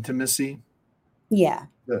and intimacy? Yeah.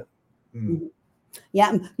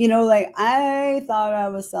 Yeah. You know, like I thought I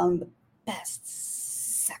was selling the best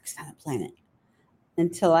sex on the planet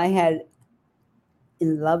until I had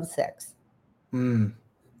in love sex. And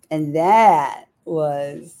that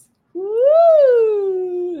was, that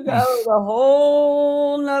was a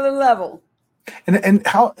whole nother level. And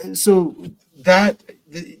how, so that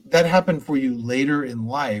happened for you later in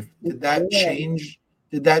life. Did that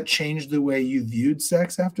change the way you viewed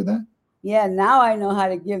sex after that? Yeah, now I know how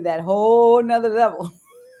to give that whole nother level.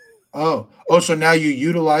 Oh, so now you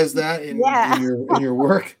utilize that in your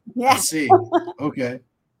work? Yeah. I see. Okay.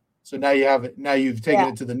 So now you have it. Now you've taken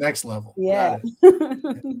it to the next level. Yeah.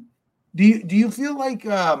 Got it. Do you feel like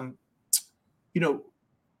you know,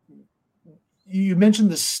 you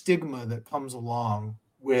mentioned the stigma that comes along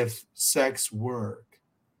with sex work.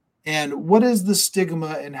 And what is the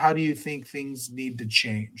stigma and how do you think things need to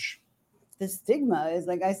change? The stigma is,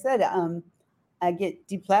 like I said, I get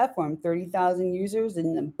deplatformed, 30,000 users,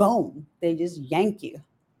 and then boom, they just yank you.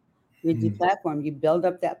 You're deplatformed. You build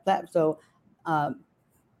up that platform. So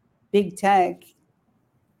big tech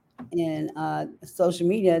and social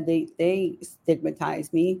media, they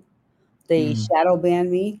stigmatize me. They shadow ban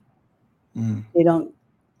me. They don't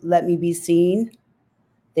let me be seen.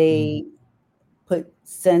 They put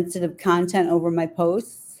sensitive content over my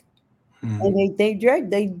posts, and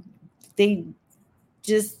they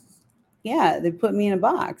just, yeah, they put me in a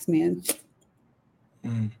box, man.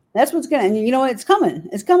 That's what's gonna, and you know what? It's coming.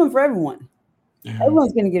 It's coming for everyone. Yeah.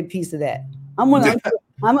 Everyone's gonna get a piece of that. I'm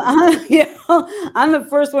the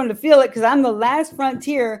first one to feel it because I'm the last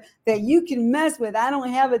frontier that you can mess with. I don't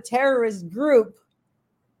have a terrorist group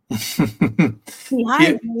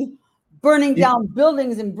behind me, burning down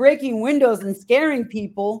buildings and breaking windows and scaring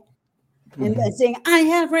people, and saying I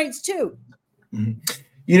have rights too.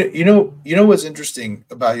 You know what's interesting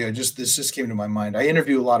about you? This just came to my mind. I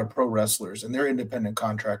interview a lot of pro wrestlers, and they're independent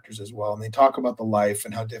contractors as well, and they talk about the life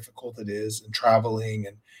and how difficult it is, and traveling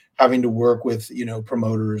and having to work with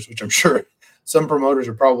promoters, which I'm sure some promoters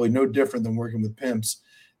are probably no different than working with pimps.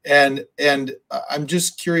 And I'm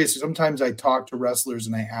just curious. Sometimes I talk to wrestlers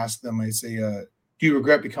and I ask them. I say, "Do you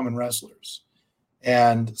regret becoming wrestlers?"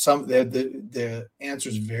 And the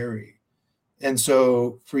answers vary. And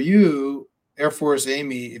so for you, Air Force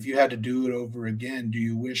Amy, if you had to do it over again, do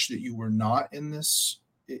you wish that you were not in this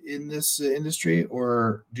industry,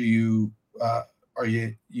 or do you are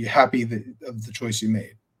you happy of the choice you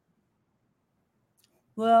made?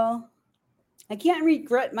 Well, I can't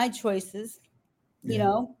regret my choices. You Yeah,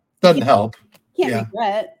 know, you doesn't help. can't Yeah,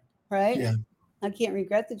 regret, right? yeah. I can't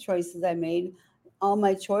regret the choices I made. All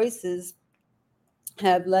my choices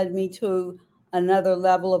have led me to another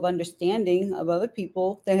level of understanding of other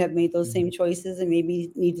people that have made those Mm-hmm. same choices and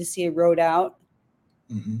maybe need to see a road out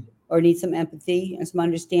Mm-hmm. or need some empathy and some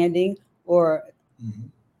understanding or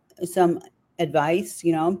Mm-hmm. some advice,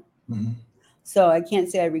 you know. Mm-hmm. So I can't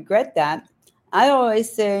say I regret that. I always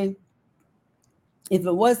say if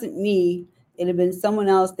it wasn't me, it'd have been someone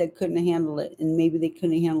else that couldn't handle it. And maybe they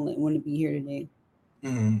couldn't handle it and wouldn't be here today,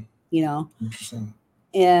 Mm-hmm. you know. Interesting.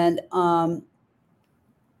 And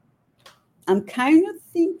I'm kind of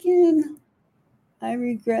thinking I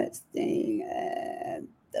regret staying at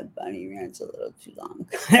the bunny ranch a little too long.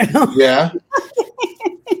 I don't know. Yeah,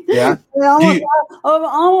 yeah. Do almost, you,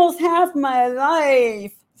 almost half my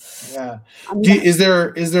life. yeah. I'm Do you, not,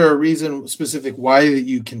 is there a reason specific why that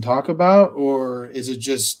you can talk about, or is it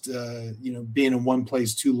just being in one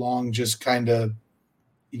place too long, just kind of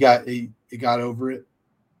you got over it?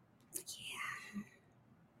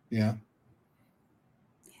 Yeah,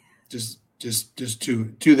 just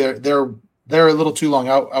too they're a little too long.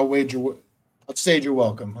 I'll wager. I'll stage you're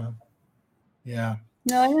welcome. Huh? Yeah.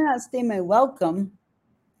 no, I did not stay my welcome.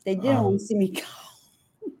 They didn't Uh, want to see me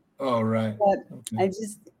go, oh right. but Okay. I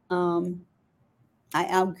just I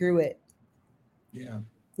outgrew it. Yeah.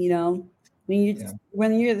 You know, Yeah.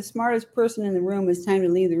 when you're the smartest person in the room, it's time to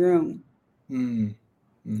leave the room. Mm,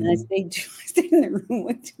 And I hmm. stayed in the room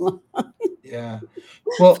way too long. Yeah.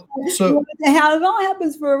 Well, What so the hell? It all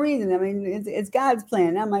happens for a reason. I mean, it's God's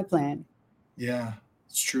plan, not my plan. yeah,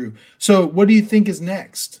 it's true. So what do you think is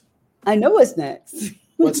next? I know what's next.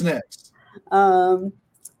 What's next? um,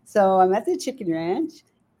 so I'm at the chicken ranch,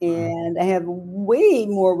 Uh-huh. and I have way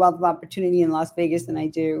more wealth of opportunity in Las Vegas than I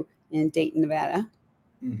do in Dayton, Nevada.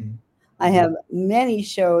 Hmm. I Hmm. have many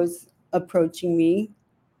shows approaching me,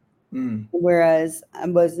 Mm, whereas I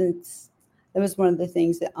wasn't. That was one of the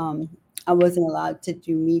things that I wasn't allowed to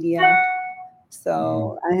do media. mm,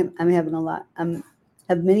 So I'm having a lot.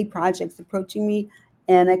 Have many projects approaching me,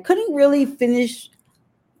 and I couldn't really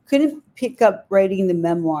couldn't pick up writing the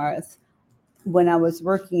memoirs when I was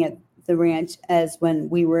working at the ranch as when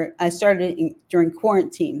I started during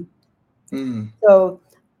quarantine. mm, So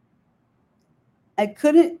I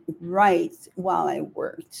couldn't write while I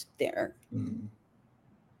worked there. mm,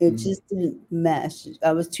 It mm. just didn't mesh.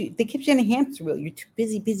 I was too, they kept saying a hamster wheel. You're too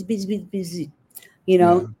busy, busy, busy, busy, busy, you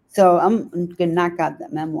know? Yeah. So I'm gonna knock out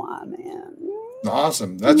that memoir, man.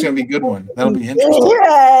 Awesome. That's gonna be a good one. That'll be interesting.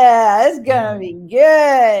 Yeah, it's Yeah. gonna be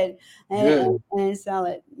good. Good. And sell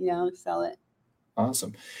it, sell it.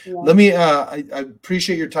 Awesome. Yeah. Let me I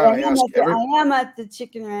appreciate your But time. I ask every I am at the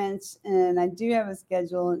chicken ranch and I do have a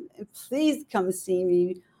schedule. And please come see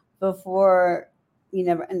me before you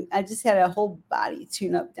never. And I just had a whole body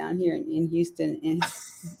tune up down here in Houston and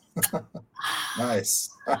nice.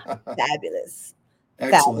 fabulous,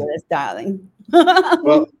 Excellent. fabulous, darling.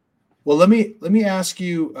 Well, let me ask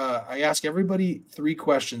you. I ask everybody three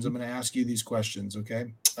questions. I'm going to ask you these questions.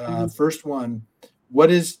 Okay. First one: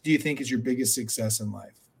 do you think is your biggest success in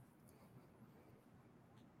life?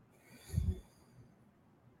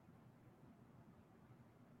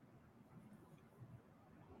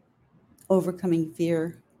 Overcoming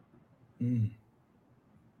fear. Mm.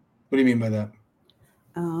 What do you mean by that?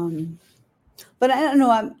 Um, but I don't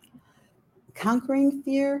know. I'm conquering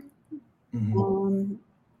fear. Mm-hmm. Um,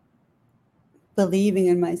 Believing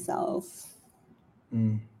in myself.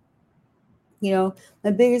 Mm.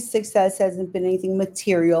 My biggest success hasn't been anything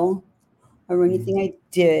material or Mm. anything I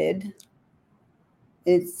did.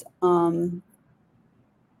 It's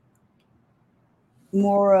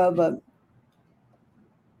more of a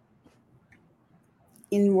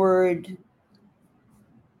inward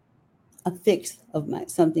a fix of my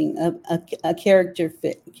something a character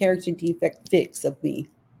defect fix of me.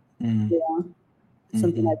 Mm. Yeah,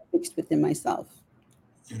 something Mm-hmm. I've fixed within myself.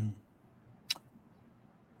 Yeah.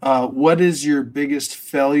 What is your biggest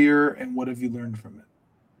failure, and what have you learned from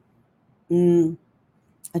it?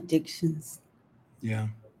 Addictions. Yeah.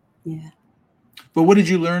 Yeah, But what did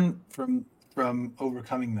you learn from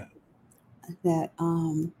overcoming that? that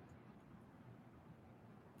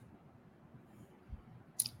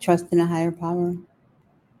trust in a higher power.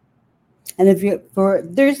 And if you for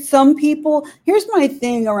there's some people, here's my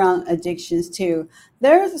thing around addictions too.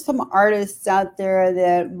 There's some artists out there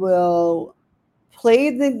that will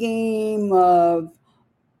play the game of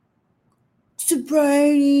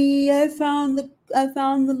sobriety. I found the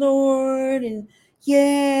Lord, and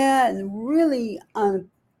yeah, and really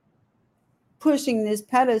pushing this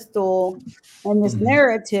pedestal and this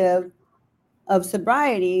narrative of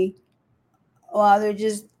sobriety while they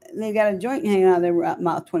got a joint hanging out of their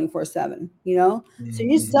mouth 24/7, you know? So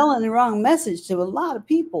you're selling the wrong message to a lot of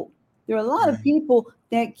people. There are a lot of people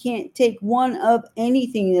that can't take one of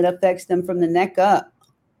anything that affects them from the neck up.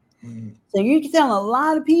 So you're telling a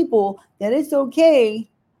lot of people that it's okay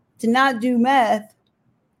to not do meth,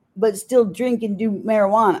 but still drink and do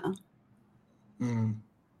marijuana.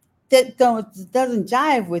 That doesn't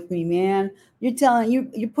jive with me, man.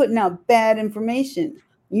 You're putting out bad information.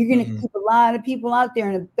 You're going to keep a lot of people out there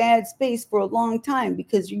in a bad space for a long time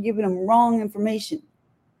because you're giving them wrong information.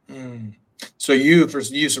 So for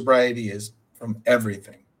you, sobriety is from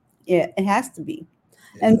everything. Yeah, it has to be.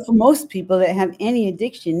 Yeah. And for most people that have any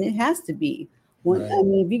addiction, it has to be. I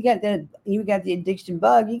mean, if you got the addiction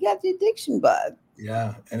bug, you got the addiction bug.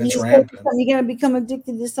 Yeah, and it's rampant. You got to become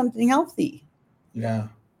addicted to something healthy. Yeah.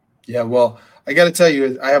 Yeah, well, I got to tell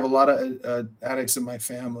you, I have a lot of addicts in my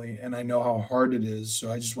family, and I know how hard it is.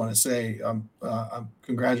 So I just want to say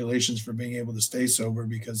congratulations for being able to stay sober,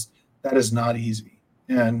 because that is not easy.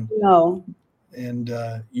 And no, and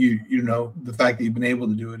you know, the fact that you've been able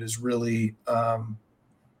to do it is really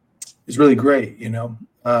great. You know.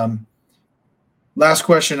 Last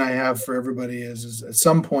question I have for everybody is at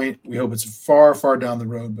some point, we hope it's far, far down the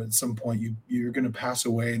road, but at some point you're going to pass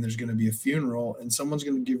away and there's going to be a funeral and someone's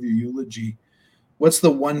going to give your eulogy. What's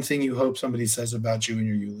the one thing you hope somebody says about you in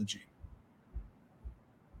your eulogy?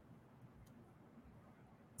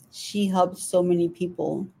 She helped so many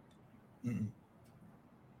people. Mm-hmm.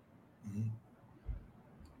 Mm-hmm.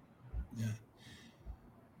 Yeah.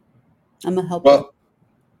 I'm a helper.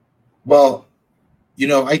 Well, you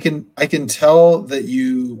know, I can tell that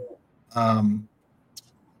you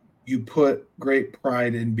put great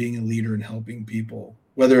pride in being a leader and helping people,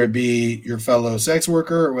 whether it be your fellow sex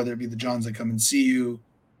worker or whether it be the Johns that come and see you.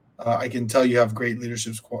 I can tell you have great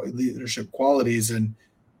leadership qualities. And,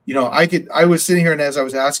 you know, I was sitting here, and as I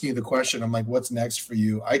was asking you the question, I'm like, what's next for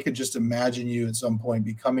you? I could just imagine you at some point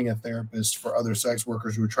becoming a therapist for other sex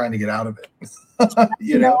workers who are trying to get out of it.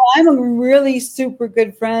 you know, I'm a really super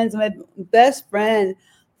good friends. My best friend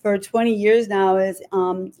for 20 years now is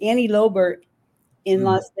Annie Lobert in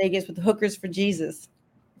Las Vegas with Hookers for Jesus.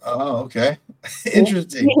 Oh, okay.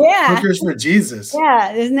 Interesting. Yeah. Hookers for Jesus.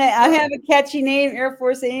 Yeah. Isn't it? I have a catchy name, Air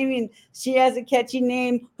Force Amy, and she has a catchy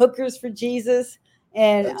name, Hookers for Jesus.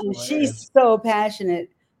 And she's so passionate.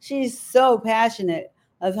 She's so passionate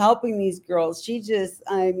of helping these girls. She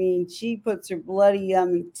puts her blood,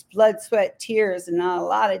 sweat, tears, and not a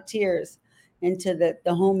lot of tears into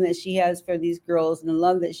the home that she has for these girls and the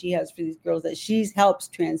love that she has for these girls that she helps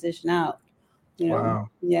transition out. You know? Wow.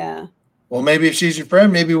 Yeah. Well, maybe if she's your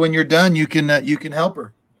friend, maybe when you're done, you can help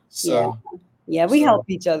her. So yeah, we help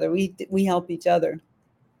each other. We help each other.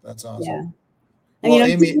 That's awesome. Yeah. And, well,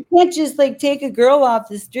 Amy, you can't just like take a girl off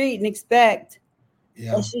the street and expect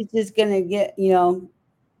that she's just gonna get,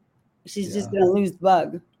 she's just gonna lose the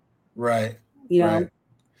bug. Right. You know. Right.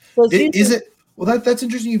 So is it? Well, that's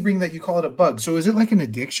interesting. You bring that. You call it a bug. So is it like an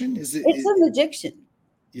addiction? It's an addiction.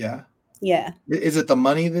 Yeah. Yeah. Is it the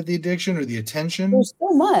money that the addiction, or the attention? There's so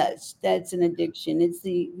much that's an addiction. It's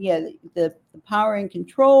the power and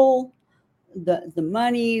control, the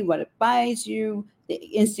money, what it buys you, the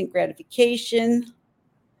instant gratification,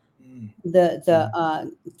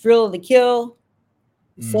 the thrill of the kill,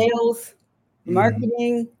 sales,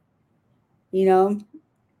 marketing,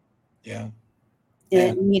 Yeah.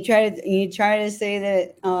 And you try to say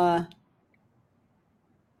that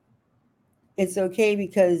it's okay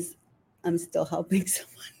because I'm still helping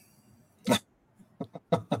someone.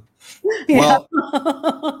 Well,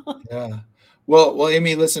 yeah. Well,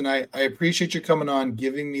 Amy, listen, I appreciate you coming on,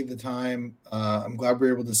 giving me the time. I'm glad we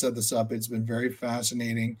were able to set this up. It's been very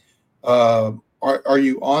fascinating. Are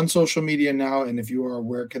you on social media now? And if you are,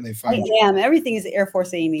 where can they find you? I am. Everything is Air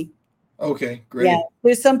Force Amy. Okay, great. Yeah,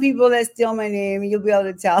 there's some people that steal my name, and you'll be able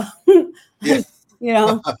to tell. Yeah.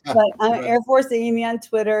 But I'm right. Air Force Amy on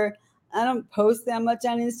Twitter. I don't post that much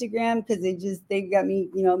on Instagram because they got me,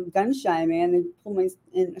 gun shy, man. They pull my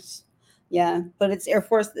but it's Air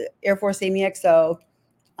Force Amy XO.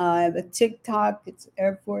 I have a TikTok. It's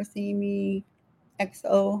Air Force Amy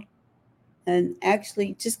XO. And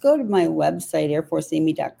actually, just go to my website,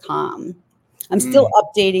 airforceamy.com. I'm still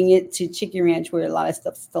updating it to Chicken Ranch, where a lot of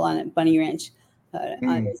stuff's still on it, Bunny Ranch.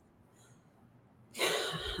 I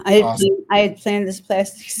had planned this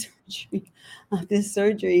plastic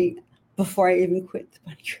surgery. before I even quit the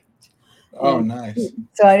bunny ranch. Oh, And nice.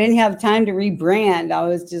 so I didn't have time to rebrand. I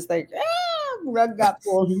was just like, rug got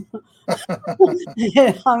pulled.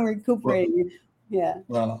 I'm recuperating. Yeah.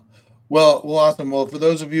 Well, awesome. Well, for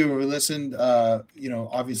those of you who listened,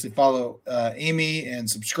 obviously follow Amy and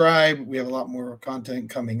subscribe. We have a lot more content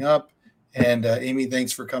coming up. And Amy,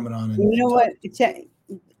 thanks for coming on. You know what?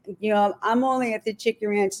 I'm only at the Chicken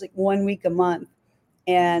Ranch like 1 week a month,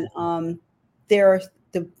 and the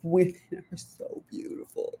women are so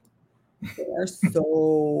beautiful. They are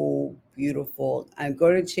so beautiful. I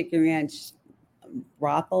go to Chicken Ranch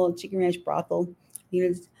brothel,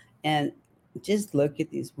 and just look at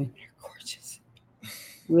these women. They're gorgeous,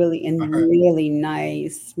 really, and really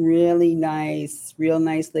nice, real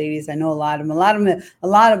nice ladies. I know a lot of them. A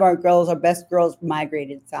lot of our best girls,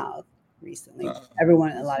 migrated south recently.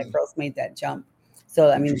 A lot of girls made that jump.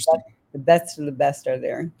 So I mean, the best of the best are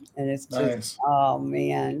there, and it's just nice. Oh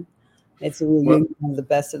man, it's a reunion of the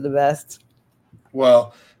best of the best.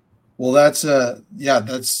 Well, that's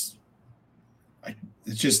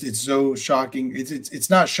it's so shocking. It's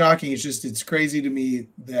not shocking. It's crazy to me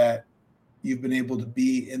that you've been able to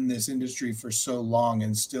be in this industry for so long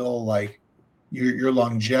and still like your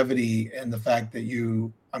longevity and the fact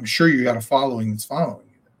that I'm sure you got a following that's following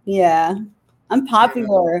you. Yeah. I'm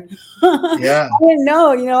popular. Yeah. I didn't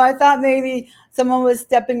know, I thought maybe someone was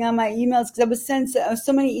stepping on my emails because I was sending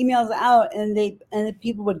so many emails out and the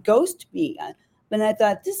people would ghost me. But I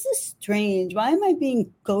thought, this is strange. Why am I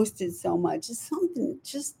being ghosted so much? It's something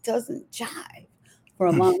just doesn't jive for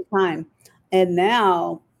a long time. And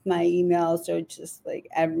now my emails are just like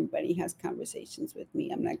everybody has conversations with me.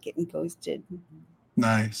 I'm not getting ghosted.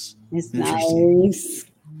 Nice. It's nice.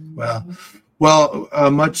 Well,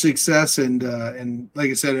 much success, and like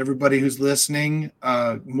I said, everybody who's listening,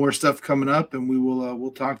 more stuff coming up, and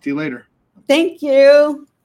we'll talk to you later. Thank you.